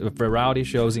shows, variety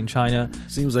shows in China.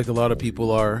 Seems like a lot of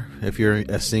people are. If you're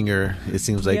a singer, it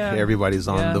seems like everybody's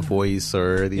on The Voice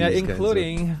or these kinds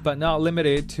including, but not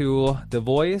limited to The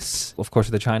Voice, of course,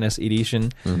 the China's edition,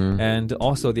 and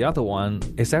also the other one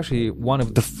is actually one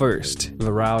of the first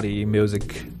variety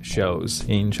music shows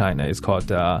in China. It's called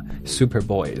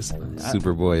Superboys.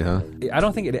 Superboy, huh? I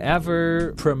don't think it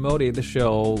ever promoted the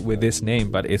show with this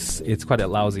name, but it's quite a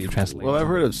lousy translation. Well, I've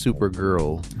heard of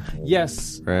Supergirl.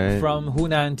 Yes, right? From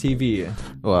Hunan TV.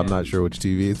 Well, I'm not sure which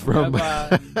TV it's from,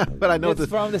 but I know it's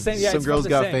from the same. Yeah, some girls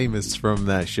got famous from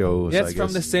that show. Yeah, it's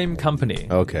from the same company.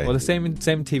 Okay. Well, the same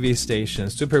TV station,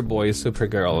 Superboys, Supergirls.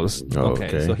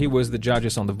 Okay. So he was the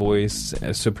judges on The Voice,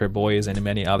 Superboys, and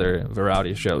many other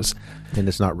variety shows. And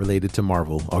it's not related to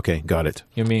Marvel. Okay, got it.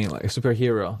 You mean like a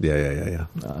superhero? Yeah.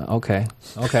 Okay,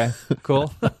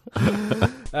 cool.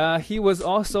 He was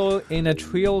also in a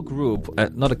trio group,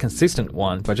 not a consistent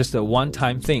one, but just a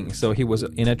one-time thing. So he was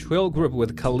in a trio group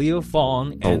with Khalil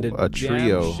Fong and a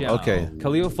trio. Jam Xiao. Okay.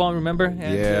 Khalil Fong, remember?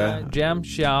 And, Jam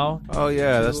Xiao. Oh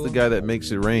yeah, that's the guy that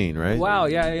makes it rain, right? Wow,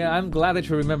 yeah. I'm glad that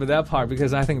you remember that part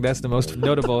because I think that's the most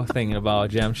notable thing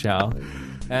about Jam Xiao.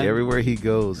 And everywhere he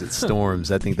goes, it storms.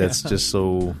 I think that's just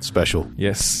so special.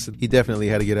 Yes. He definitely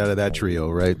had to get out of that trio,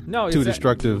 right? No, Too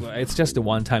destructive. It's just a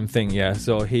one-time thing, yeah.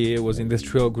 So he was in this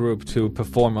trio group to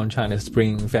perform on China's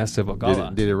Spring Festival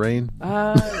Gala. Did it rain?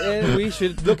 We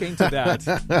should look into that.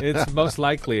 It's most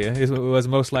likely. It was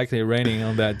most likely raining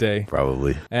on that day.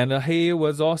 Probably. And he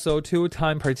was also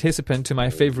two-time participant to my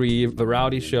favorite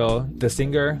variety show, The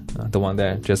Singer, the one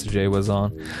that Jessie J was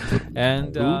on.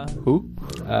 And Who?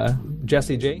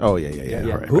 Jessie J. Oh, yeah.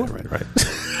 Right, Who? Right.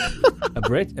 A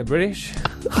British?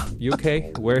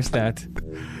 UK? Where's that?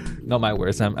 Not my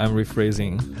words. I'm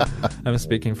rephrasing. I'm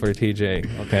speaking for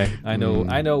TJ. Okay, I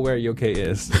know where UK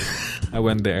is. I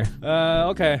went there.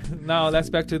 Okay, now let's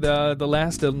back to the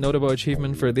last notable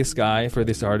achievement for this guy, for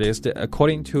this artist.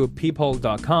 According to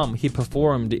People.com, he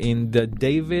performed in the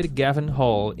David Gavin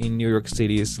Hall in New York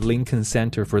City's Lincoln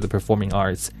Center for the Performing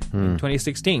Arts in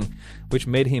 2016, which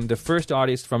made him the first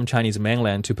artist from Chinese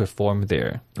mainland to perform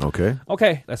there.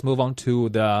 Okay, let's move on to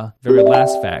the very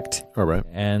last fact. All right.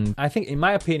 And I think, in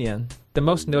my opinion, the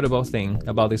most notable thing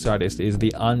about this artist is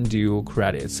the undue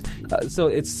credits. So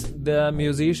it's the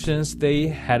musicians, they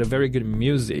had a very good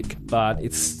music, but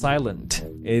it's silent.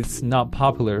 It's not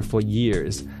popular for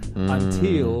years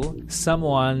until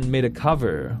someone made a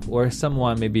cover, or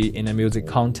someone maybe in a music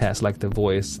contest like The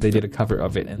Voice, they did a cover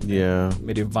of it and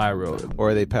made it viral.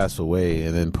 Or they pass away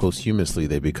and then posthumously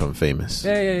they become famous.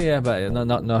 Yeah, but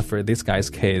not for this guy's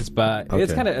case. But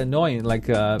it's kind of annoying, like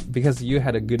because you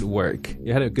had a good work,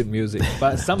 you had a good music,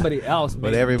 but somebody else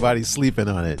but everybody's sleeping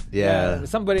on it. Yeah,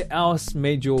 somebody else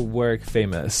made your work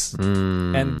famous.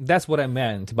 And that's what I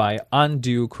meant by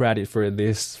undue credit for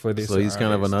this. So he's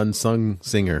kind of an unsung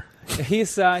singer.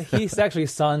 He's actually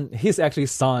sung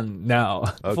now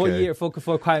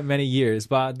for quite many years,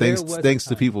 but thanks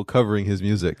to people covering his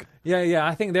music. Yeah.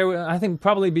 I think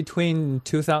probably between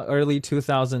early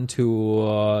 2000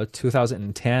 to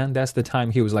 2010. That's the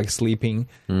time he was like sleeping,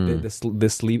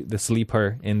 the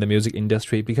sleeper in the music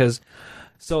industry, because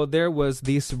So there was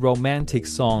this romantic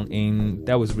song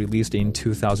that was released in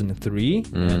 2003,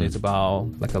 and it's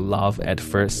about like a love at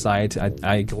first sight.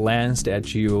 I glanced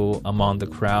at you among the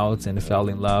crowds and fell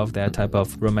in love, that type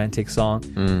of romantic song.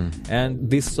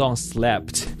 And this song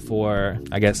slept for,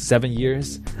 I guess, 7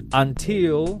 years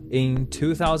until in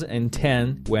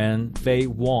 2010 when Faye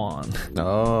Wong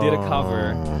did a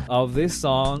cover of this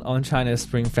song on China's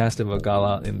Spring Festival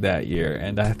Gala in that year.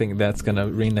 And I think that's going to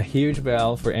ring a huge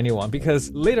bell for anyone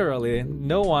because literally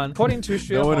no one, according to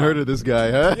Xue No one Hua- heard of this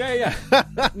guy, huh? Yeah.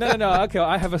 No. Okay,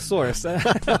 I have a source.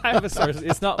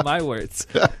 It's not my words.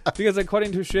 Because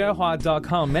according to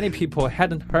xuehua.com, many people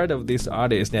hadn't heard of this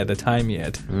artist at the time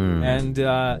yet. And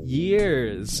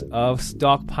years of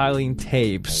stockpiling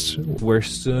tapes were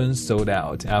soon sold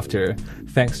out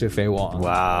thanks to Faye Wong.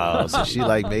 Wow. So she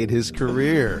like made his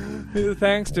career.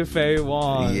 Thanks to Faye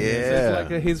Wong. Yeah.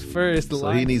 It's like his first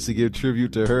So he needs to give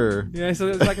tribute to her. Yeah, so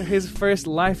it's like his first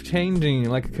life-changing,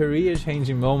 like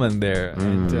career-changing moment there.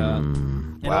 And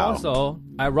Wow. also,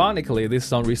 ironically, this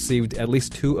song received at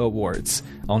least 2 awards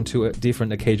on 2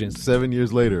 different occasions. 7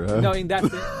 years later, huh? No, in that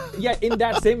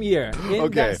same year. Okay,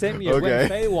 okay.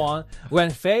 When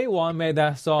Faye Wong made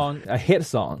that song a hit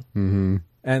song.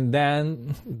 And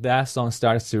then that song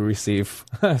starts to receive.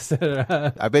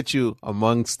 I bet you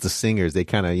amongst the singers, they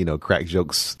kind of, crack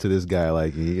jokes to this guy.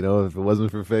 Like, if it wasn't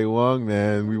for Faye Wong,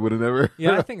 man, we would have never.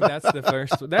 Yeah, I think that's the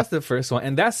first. That's the first one,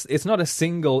 and it's not a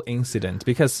single incident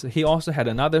because he also had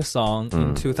another song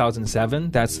in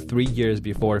 2007. That's 3 years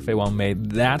before Faye Wong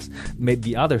made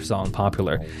the other song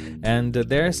popular. And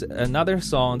there's another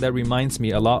song that reminds me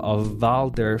a lot of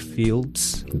Valder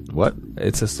Fields. What?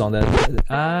 It's a song that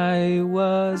I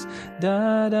was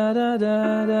da da da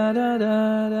da da da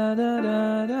da da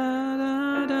da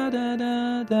da da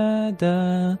da da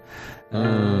da.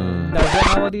 Does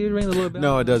that melody ring a little bell?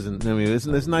 No, it doesn't. I mean,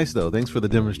 it's nice though. Thanks for the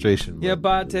demonstration. Yeah,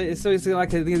 but so it's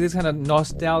like this kind of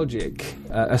nostalgic,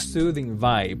 a soothing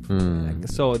vibe.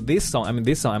 So this song I'm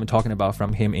talking about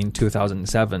from him in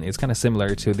 2007, it's kind of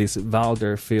similar to this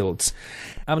Valder Fields.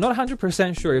 I'm not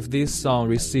 100% sure if this song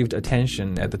received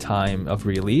attention at the time of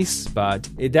release, but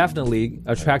it definitely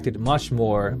attracted much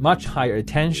higher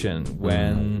attention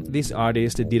when this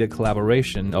artist did a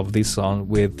collaboration of this song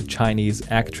with the Chinese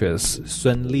actress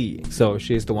Sun Li. So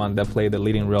she's the one that played the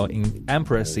leading role in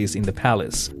Empresses in the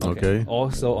Palace. Okay.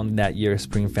 Also on that year's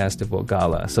Spring Festival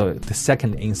Gala. So the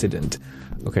second incident.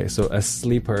 Okay, so a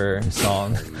sleeper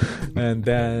song. And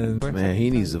then... Man, he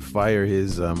needs to fire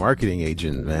his marketing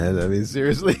agent, man. I mean,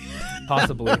 seriously.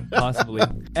 Possibly.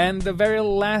 And the very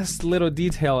last little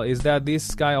detail is that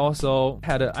this guy also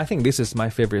had I think this is my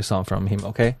favorite song from him,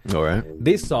 okay? All right.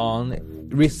 This song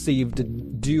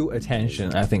received due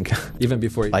attention, I think, even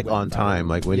before it Like went on viral. time,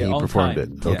 like when he on performed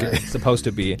time. it. Okay. Yeah, it's supposed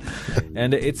to be.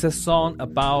 And it's a song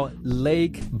about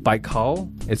Lake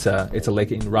Baikal. It's a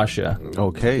lake in Russia.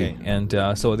 Okay. And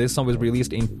so this song was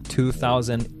released in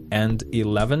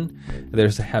 2011.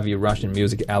 There's a heavy Russian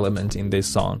music element in this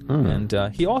song. And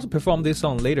he also performed this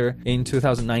song later in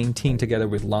 2019 together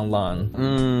with Lan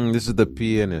Lan. This is the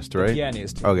pianist, right?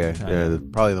 Pianist. Okay. Yeah,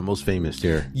 probably the most famous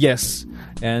here. Yes.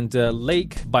 And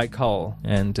Lake Baikal.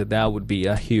 And that would be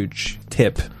a huge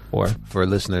tip For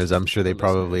listeners, I'm sure they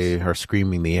probably are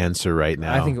screaming the answer right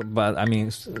now. I think, but I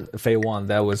mean, Faye Wong,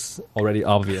 that was already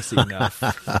obvious enough.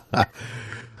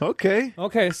 Okay.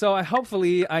 Okay, so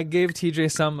hopefully I gave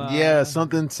TJ some...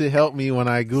 something to help me when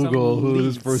I Google some who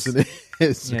leads. this person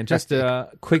is. Yeah, just a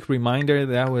quick reminder,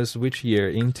 that was which year?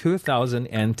 In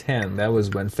 2010, that was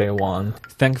when Faye Wong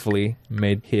thankfully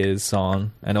made his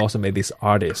song and also made this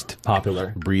artist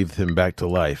popular. Breathed him back to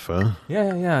life, huh?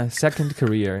 Yeah. Second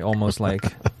career, almost like...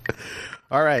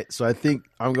 All right, so I think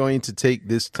I'm going to take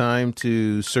this time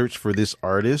to search for this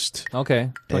artist.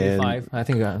 Okay, 25. I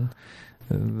think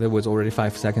there was already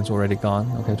 5 seconds already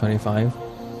gone. Okay, 25.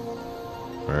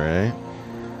 All right.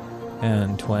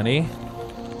 And 20.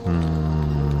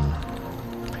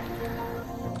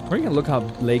 Or you can look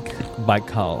up Lake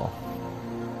Baikal.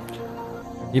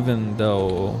 Even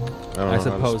though I don't know how to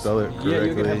suppose spell it you can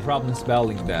correctly. have problems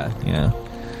spelling that. Yeah.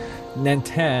 And then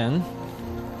 10,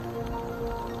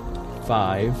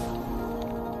 5,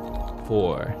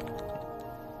 4,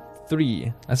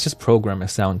 3. Let's just program a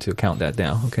sound to count that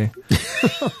down, okay?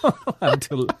 I'm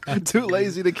too Too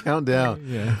lazy to count down.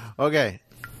 yeah. Okay.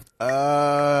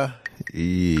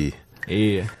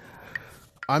 Yeah.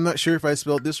 I'm not sure if I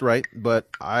spelled this right, but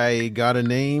I got a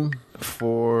name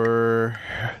for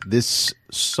this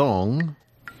song.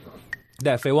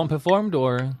 That Faye Wong performed,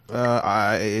 or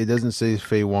It doesn't say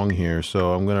Faye Wong here,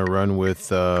 so I'm gonna run with.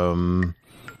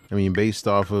 Based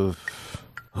off of.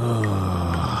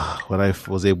 what I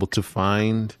was able to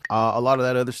find. A lot of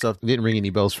that other stuff didn't ring any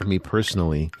bells for me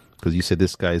personally, because you said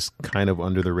this guy's kind of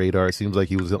under the radar. It seems like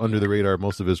he was under the radar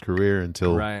most of his career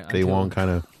until Fei Wong kind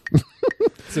of...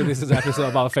 So this is episode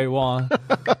about Fei Wong.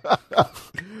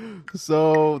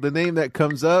 So the name that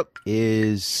comes up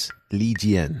is Li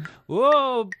Jian.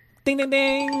 Whoa! Ding, ding,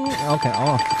 ding. Okay.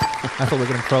 Oh, I thought we were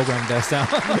going to program that sound.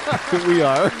 We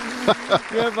are.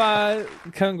 Goodbye.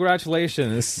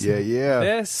 Congratulations. Yeah.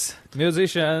 This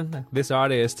musician, this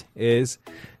artist is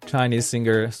Chinese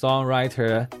singer,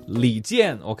 songwriter Li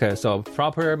Jian. Okay, so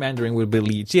proper Mandarin would be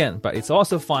Li Jian, but it's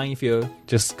also fine if you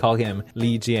just call him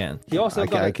Li Jian. He also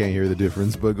I can't hear the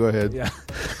difference, but go ahead. Yeah.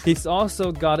 He's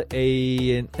also got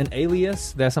an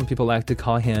alias that some people like to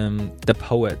call him the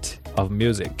poet of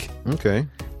music. Okay.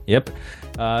 Yep.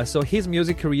 So his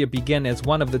music career began as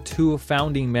one of the two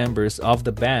founding members of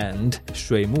the band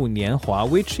水木年华,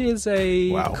 which is a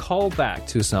callback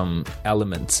to some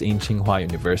elements in Tsinghua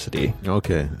University.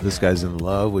 Okay, this guy's in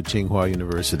love with Tsinghua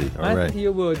University. All right. I think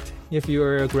you would if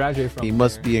you're a graduate from He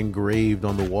must be engraved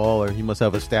on the wall, or he must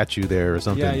have a statue there or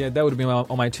something. Yeah, that would be on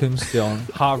my tombstone.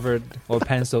 Harvard or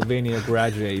Pennsylvania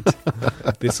graduate.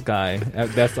 This guy.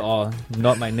 That's all.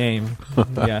 Not my name.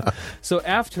 Yeah. So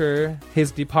after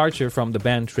his departure from the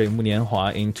band 水木年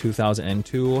华 in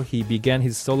 2002, he began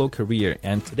his solo career,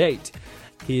 and to date,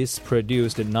 he's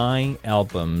produced 9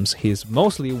 albums. He's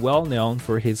mostly well known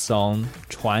for his song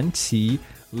传奇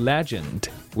Legend,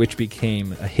 which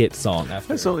became a hit song after.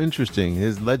 That's so interesting.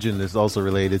 His legend is also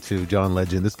related to John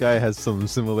Legend. This guy has some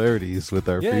similarities with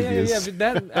our previous... Yeah. But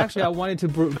that actually, I wanted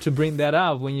to bring that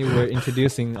up when you were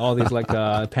introducing all these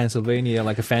Pennsylvania,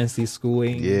 a fancy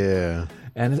schooling. Yeah.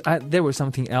 And there was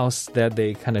something else that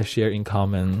they kind of share in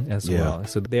common as well.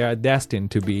 So they are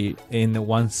destined to be in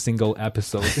one single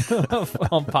episode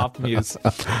on Pop Muse.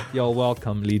 You're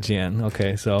welcome, Li Jian.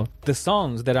 Okay, so the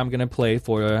songs that I'm going to play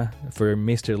for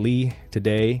Mr. Li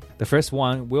today, the first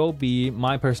one will be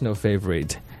my personal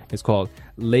favorite. It's called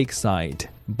Lakeside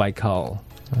Baikal.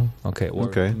 Okay,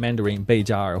 Mandarin 贝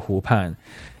加尔湖畔.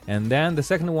 And then the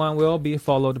second one will be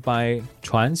followed by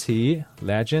传奇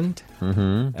Legend.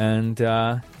 Mm-hmm. And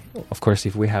of course,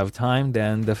 if we have time,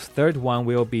 then the third one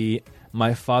will be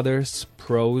My Father's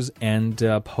Prose and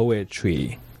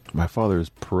Poetry. My Father's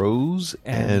Prose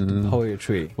and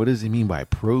Poetry. What does he mean by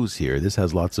prose here? This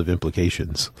has lots of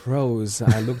implications. Prose.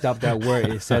 I looked up that word.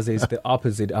 It says it's the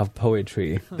opposite of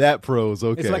poetry. That prose,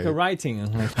 okay. It's like a writing.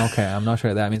 Okay, I'm not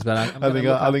sure what that means, but I think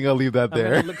I'll leave that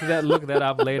there. I'm gonna look that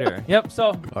up later. Yep,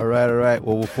 so. All right.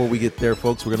 Well, before we get there,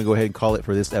 folks, we're going to go ahead and call it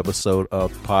for this episode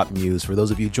of Pop Muse. For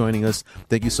those of you joining us,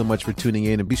 thank you so much for tuning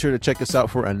in. And be sure to check us out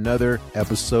for another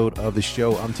episode of the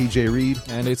show. I'm TJ Reed.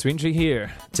 And it's Rinji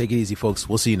here. Take it easy, folks.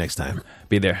 We'll see you next time.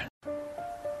 Be there.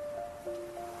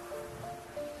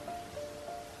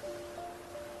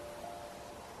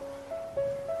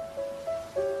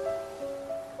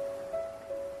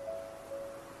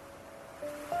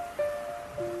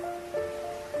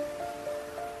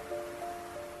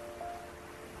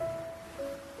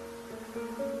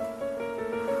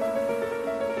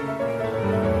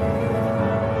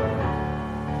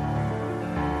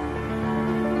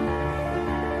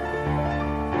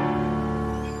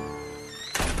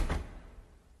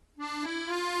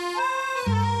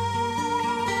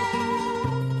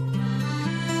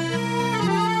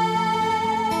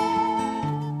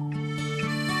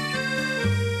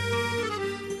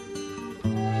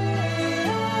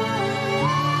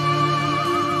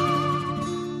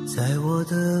在我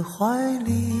的怀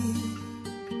里，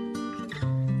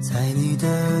在你的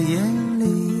眼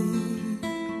里，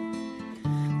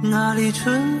那里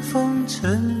春风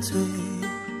沉醉，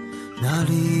那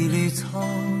里绿草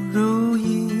如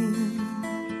茵，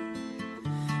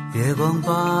月光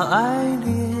把爱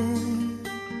恋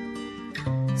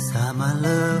洒满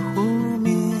了湖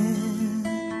面，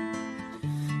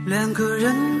两个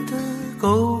人的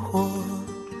篝火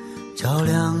照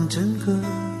亮整个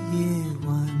夜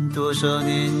晚。多少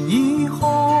年以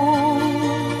后，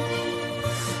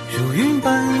如云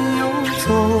般游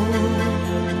走，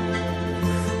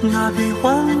那变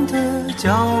幻的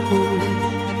脚步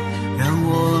让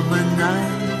我们难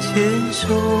牵手。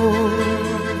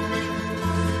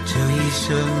这一生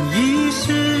一世，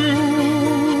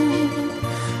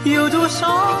有多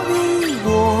少你我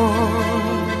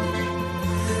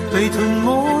被吞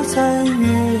没在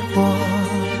月光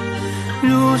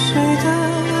入睡的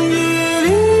夜里。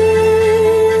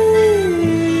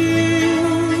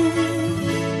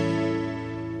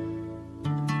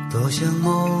多想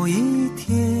某一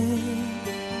天，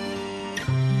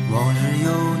往日又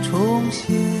重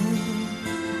现，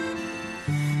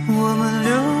我们流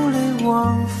连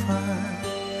忘返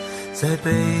在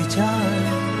贝加尔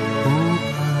湖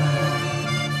畔。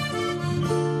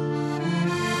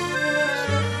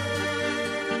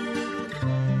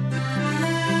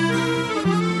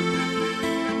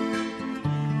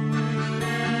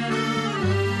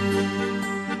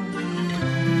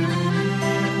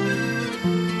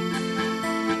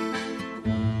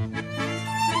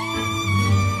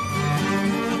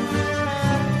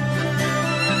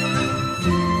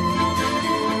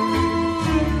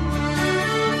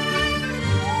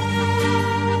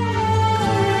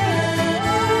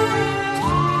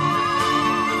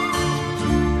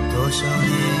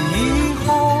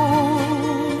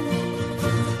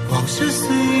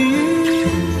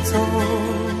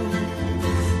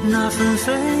那纷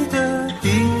飞的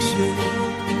冰雪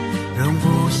容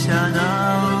不下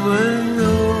那温柔，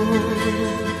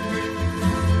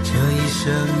这一生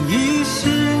一世，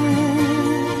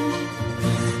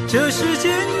这世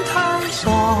间太少，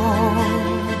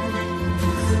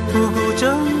不够证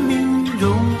明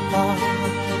融化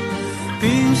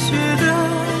冰雪的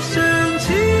神奇。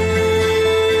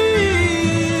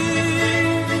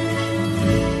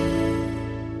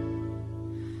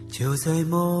就在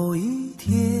某一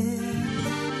天，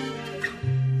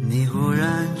你忽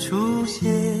然出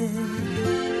现，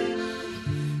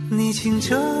你清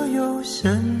澈又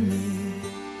神秘，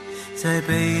在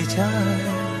贝加尔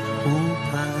湖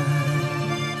畔。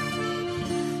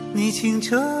你清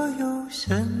澈又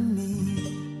神秘，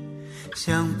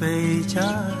像贝加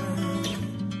尔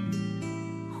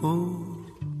湖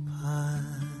畔。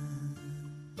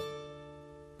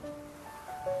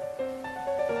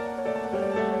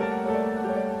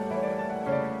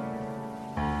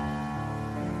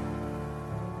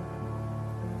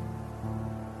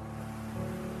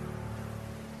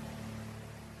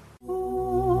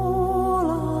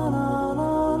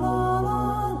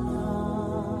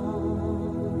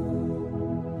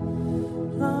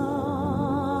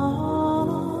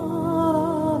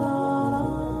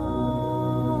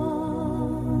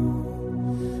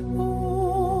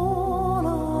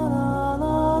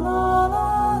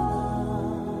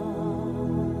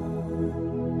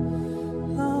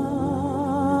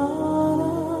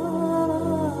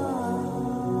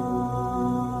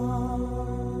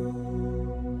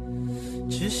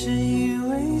只是因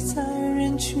为在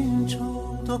人群中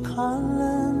多看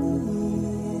了你一眼，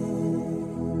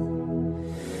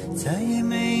再也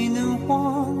没能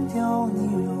忘掉你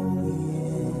容颜。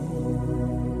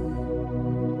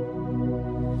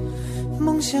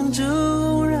梦想着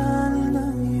偶然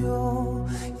能有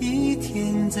一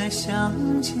天再相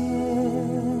见，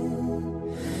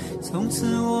从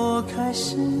此我开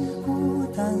始孤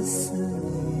单思念。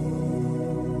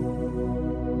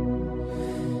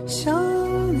想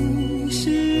你是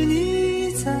你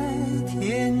在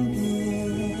天边，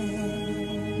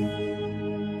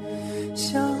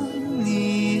想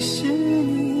你是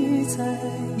你在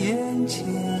眼前，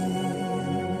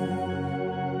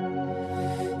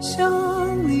想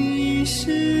你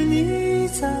是你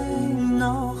在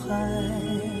脑海，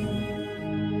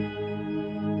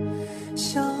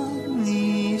想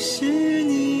你是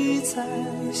你在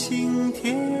心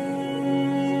田。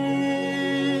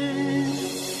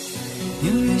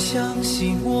宁愿相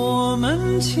信我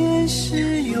们前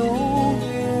世有缘，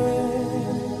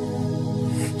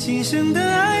今生的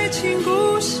爱情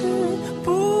故事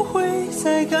不会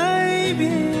再改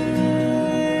变。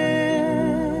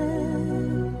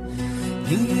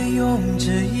宁愿用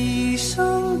这一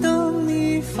生等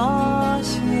你发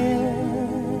现，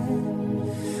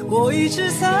我一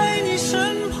直在你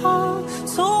身旁，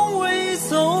从未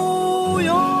走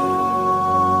远。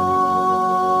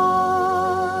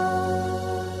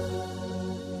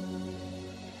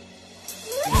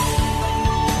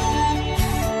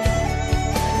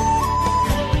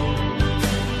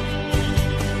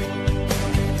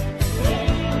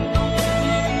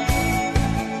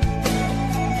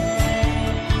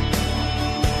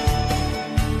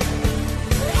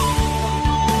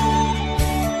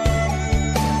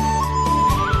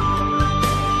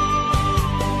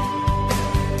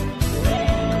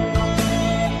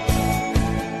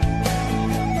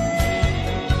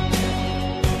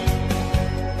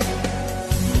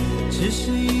只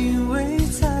是因为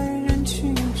在人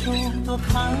群中多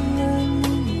看了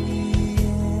你一眼，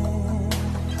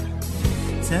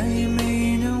再也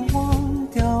没能忘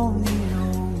掉你容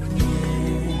颜。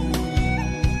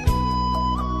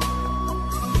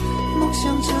梦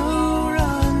想着偶然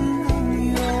能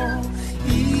有一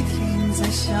天再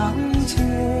相见，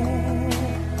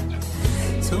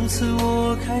从此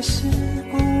我开始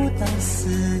孤单思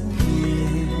念。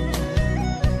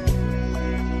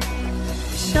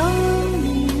想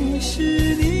你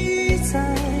是你在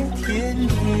天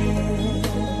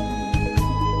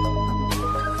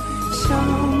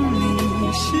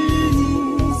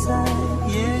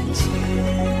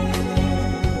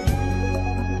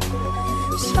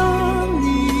想你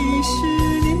时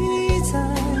你在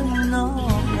脑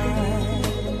海，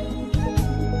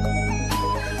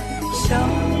想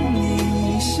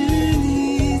你时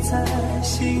你在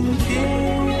心田，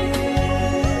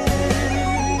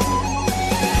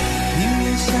宁愿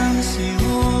相信我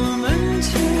们前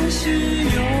世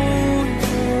有缘，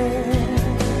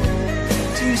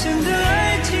今生的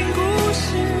爱情故事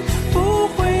不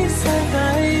会再改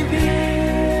变，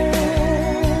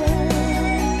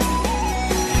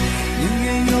宁愿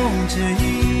用这一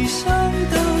生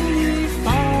等你发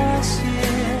现，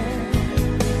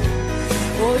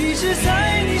我一直在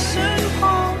你身旁，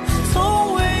从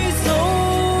未走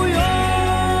远。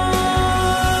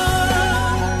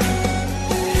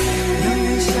宁愿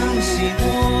相信我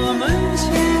们前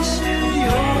世有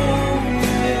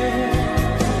缘，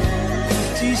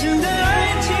今生的爱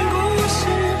情故事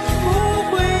不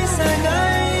会再改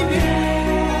变，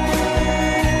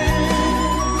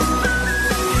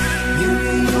宁愿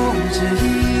用这一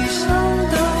生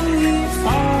等你发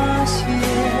现，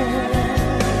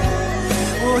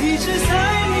我一直在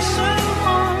你身旁，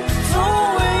从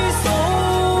未走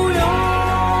远，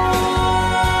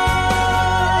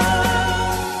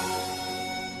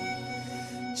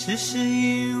只是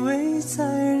因为在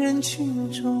人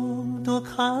群中多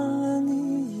看了你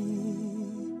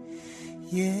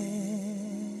一眼。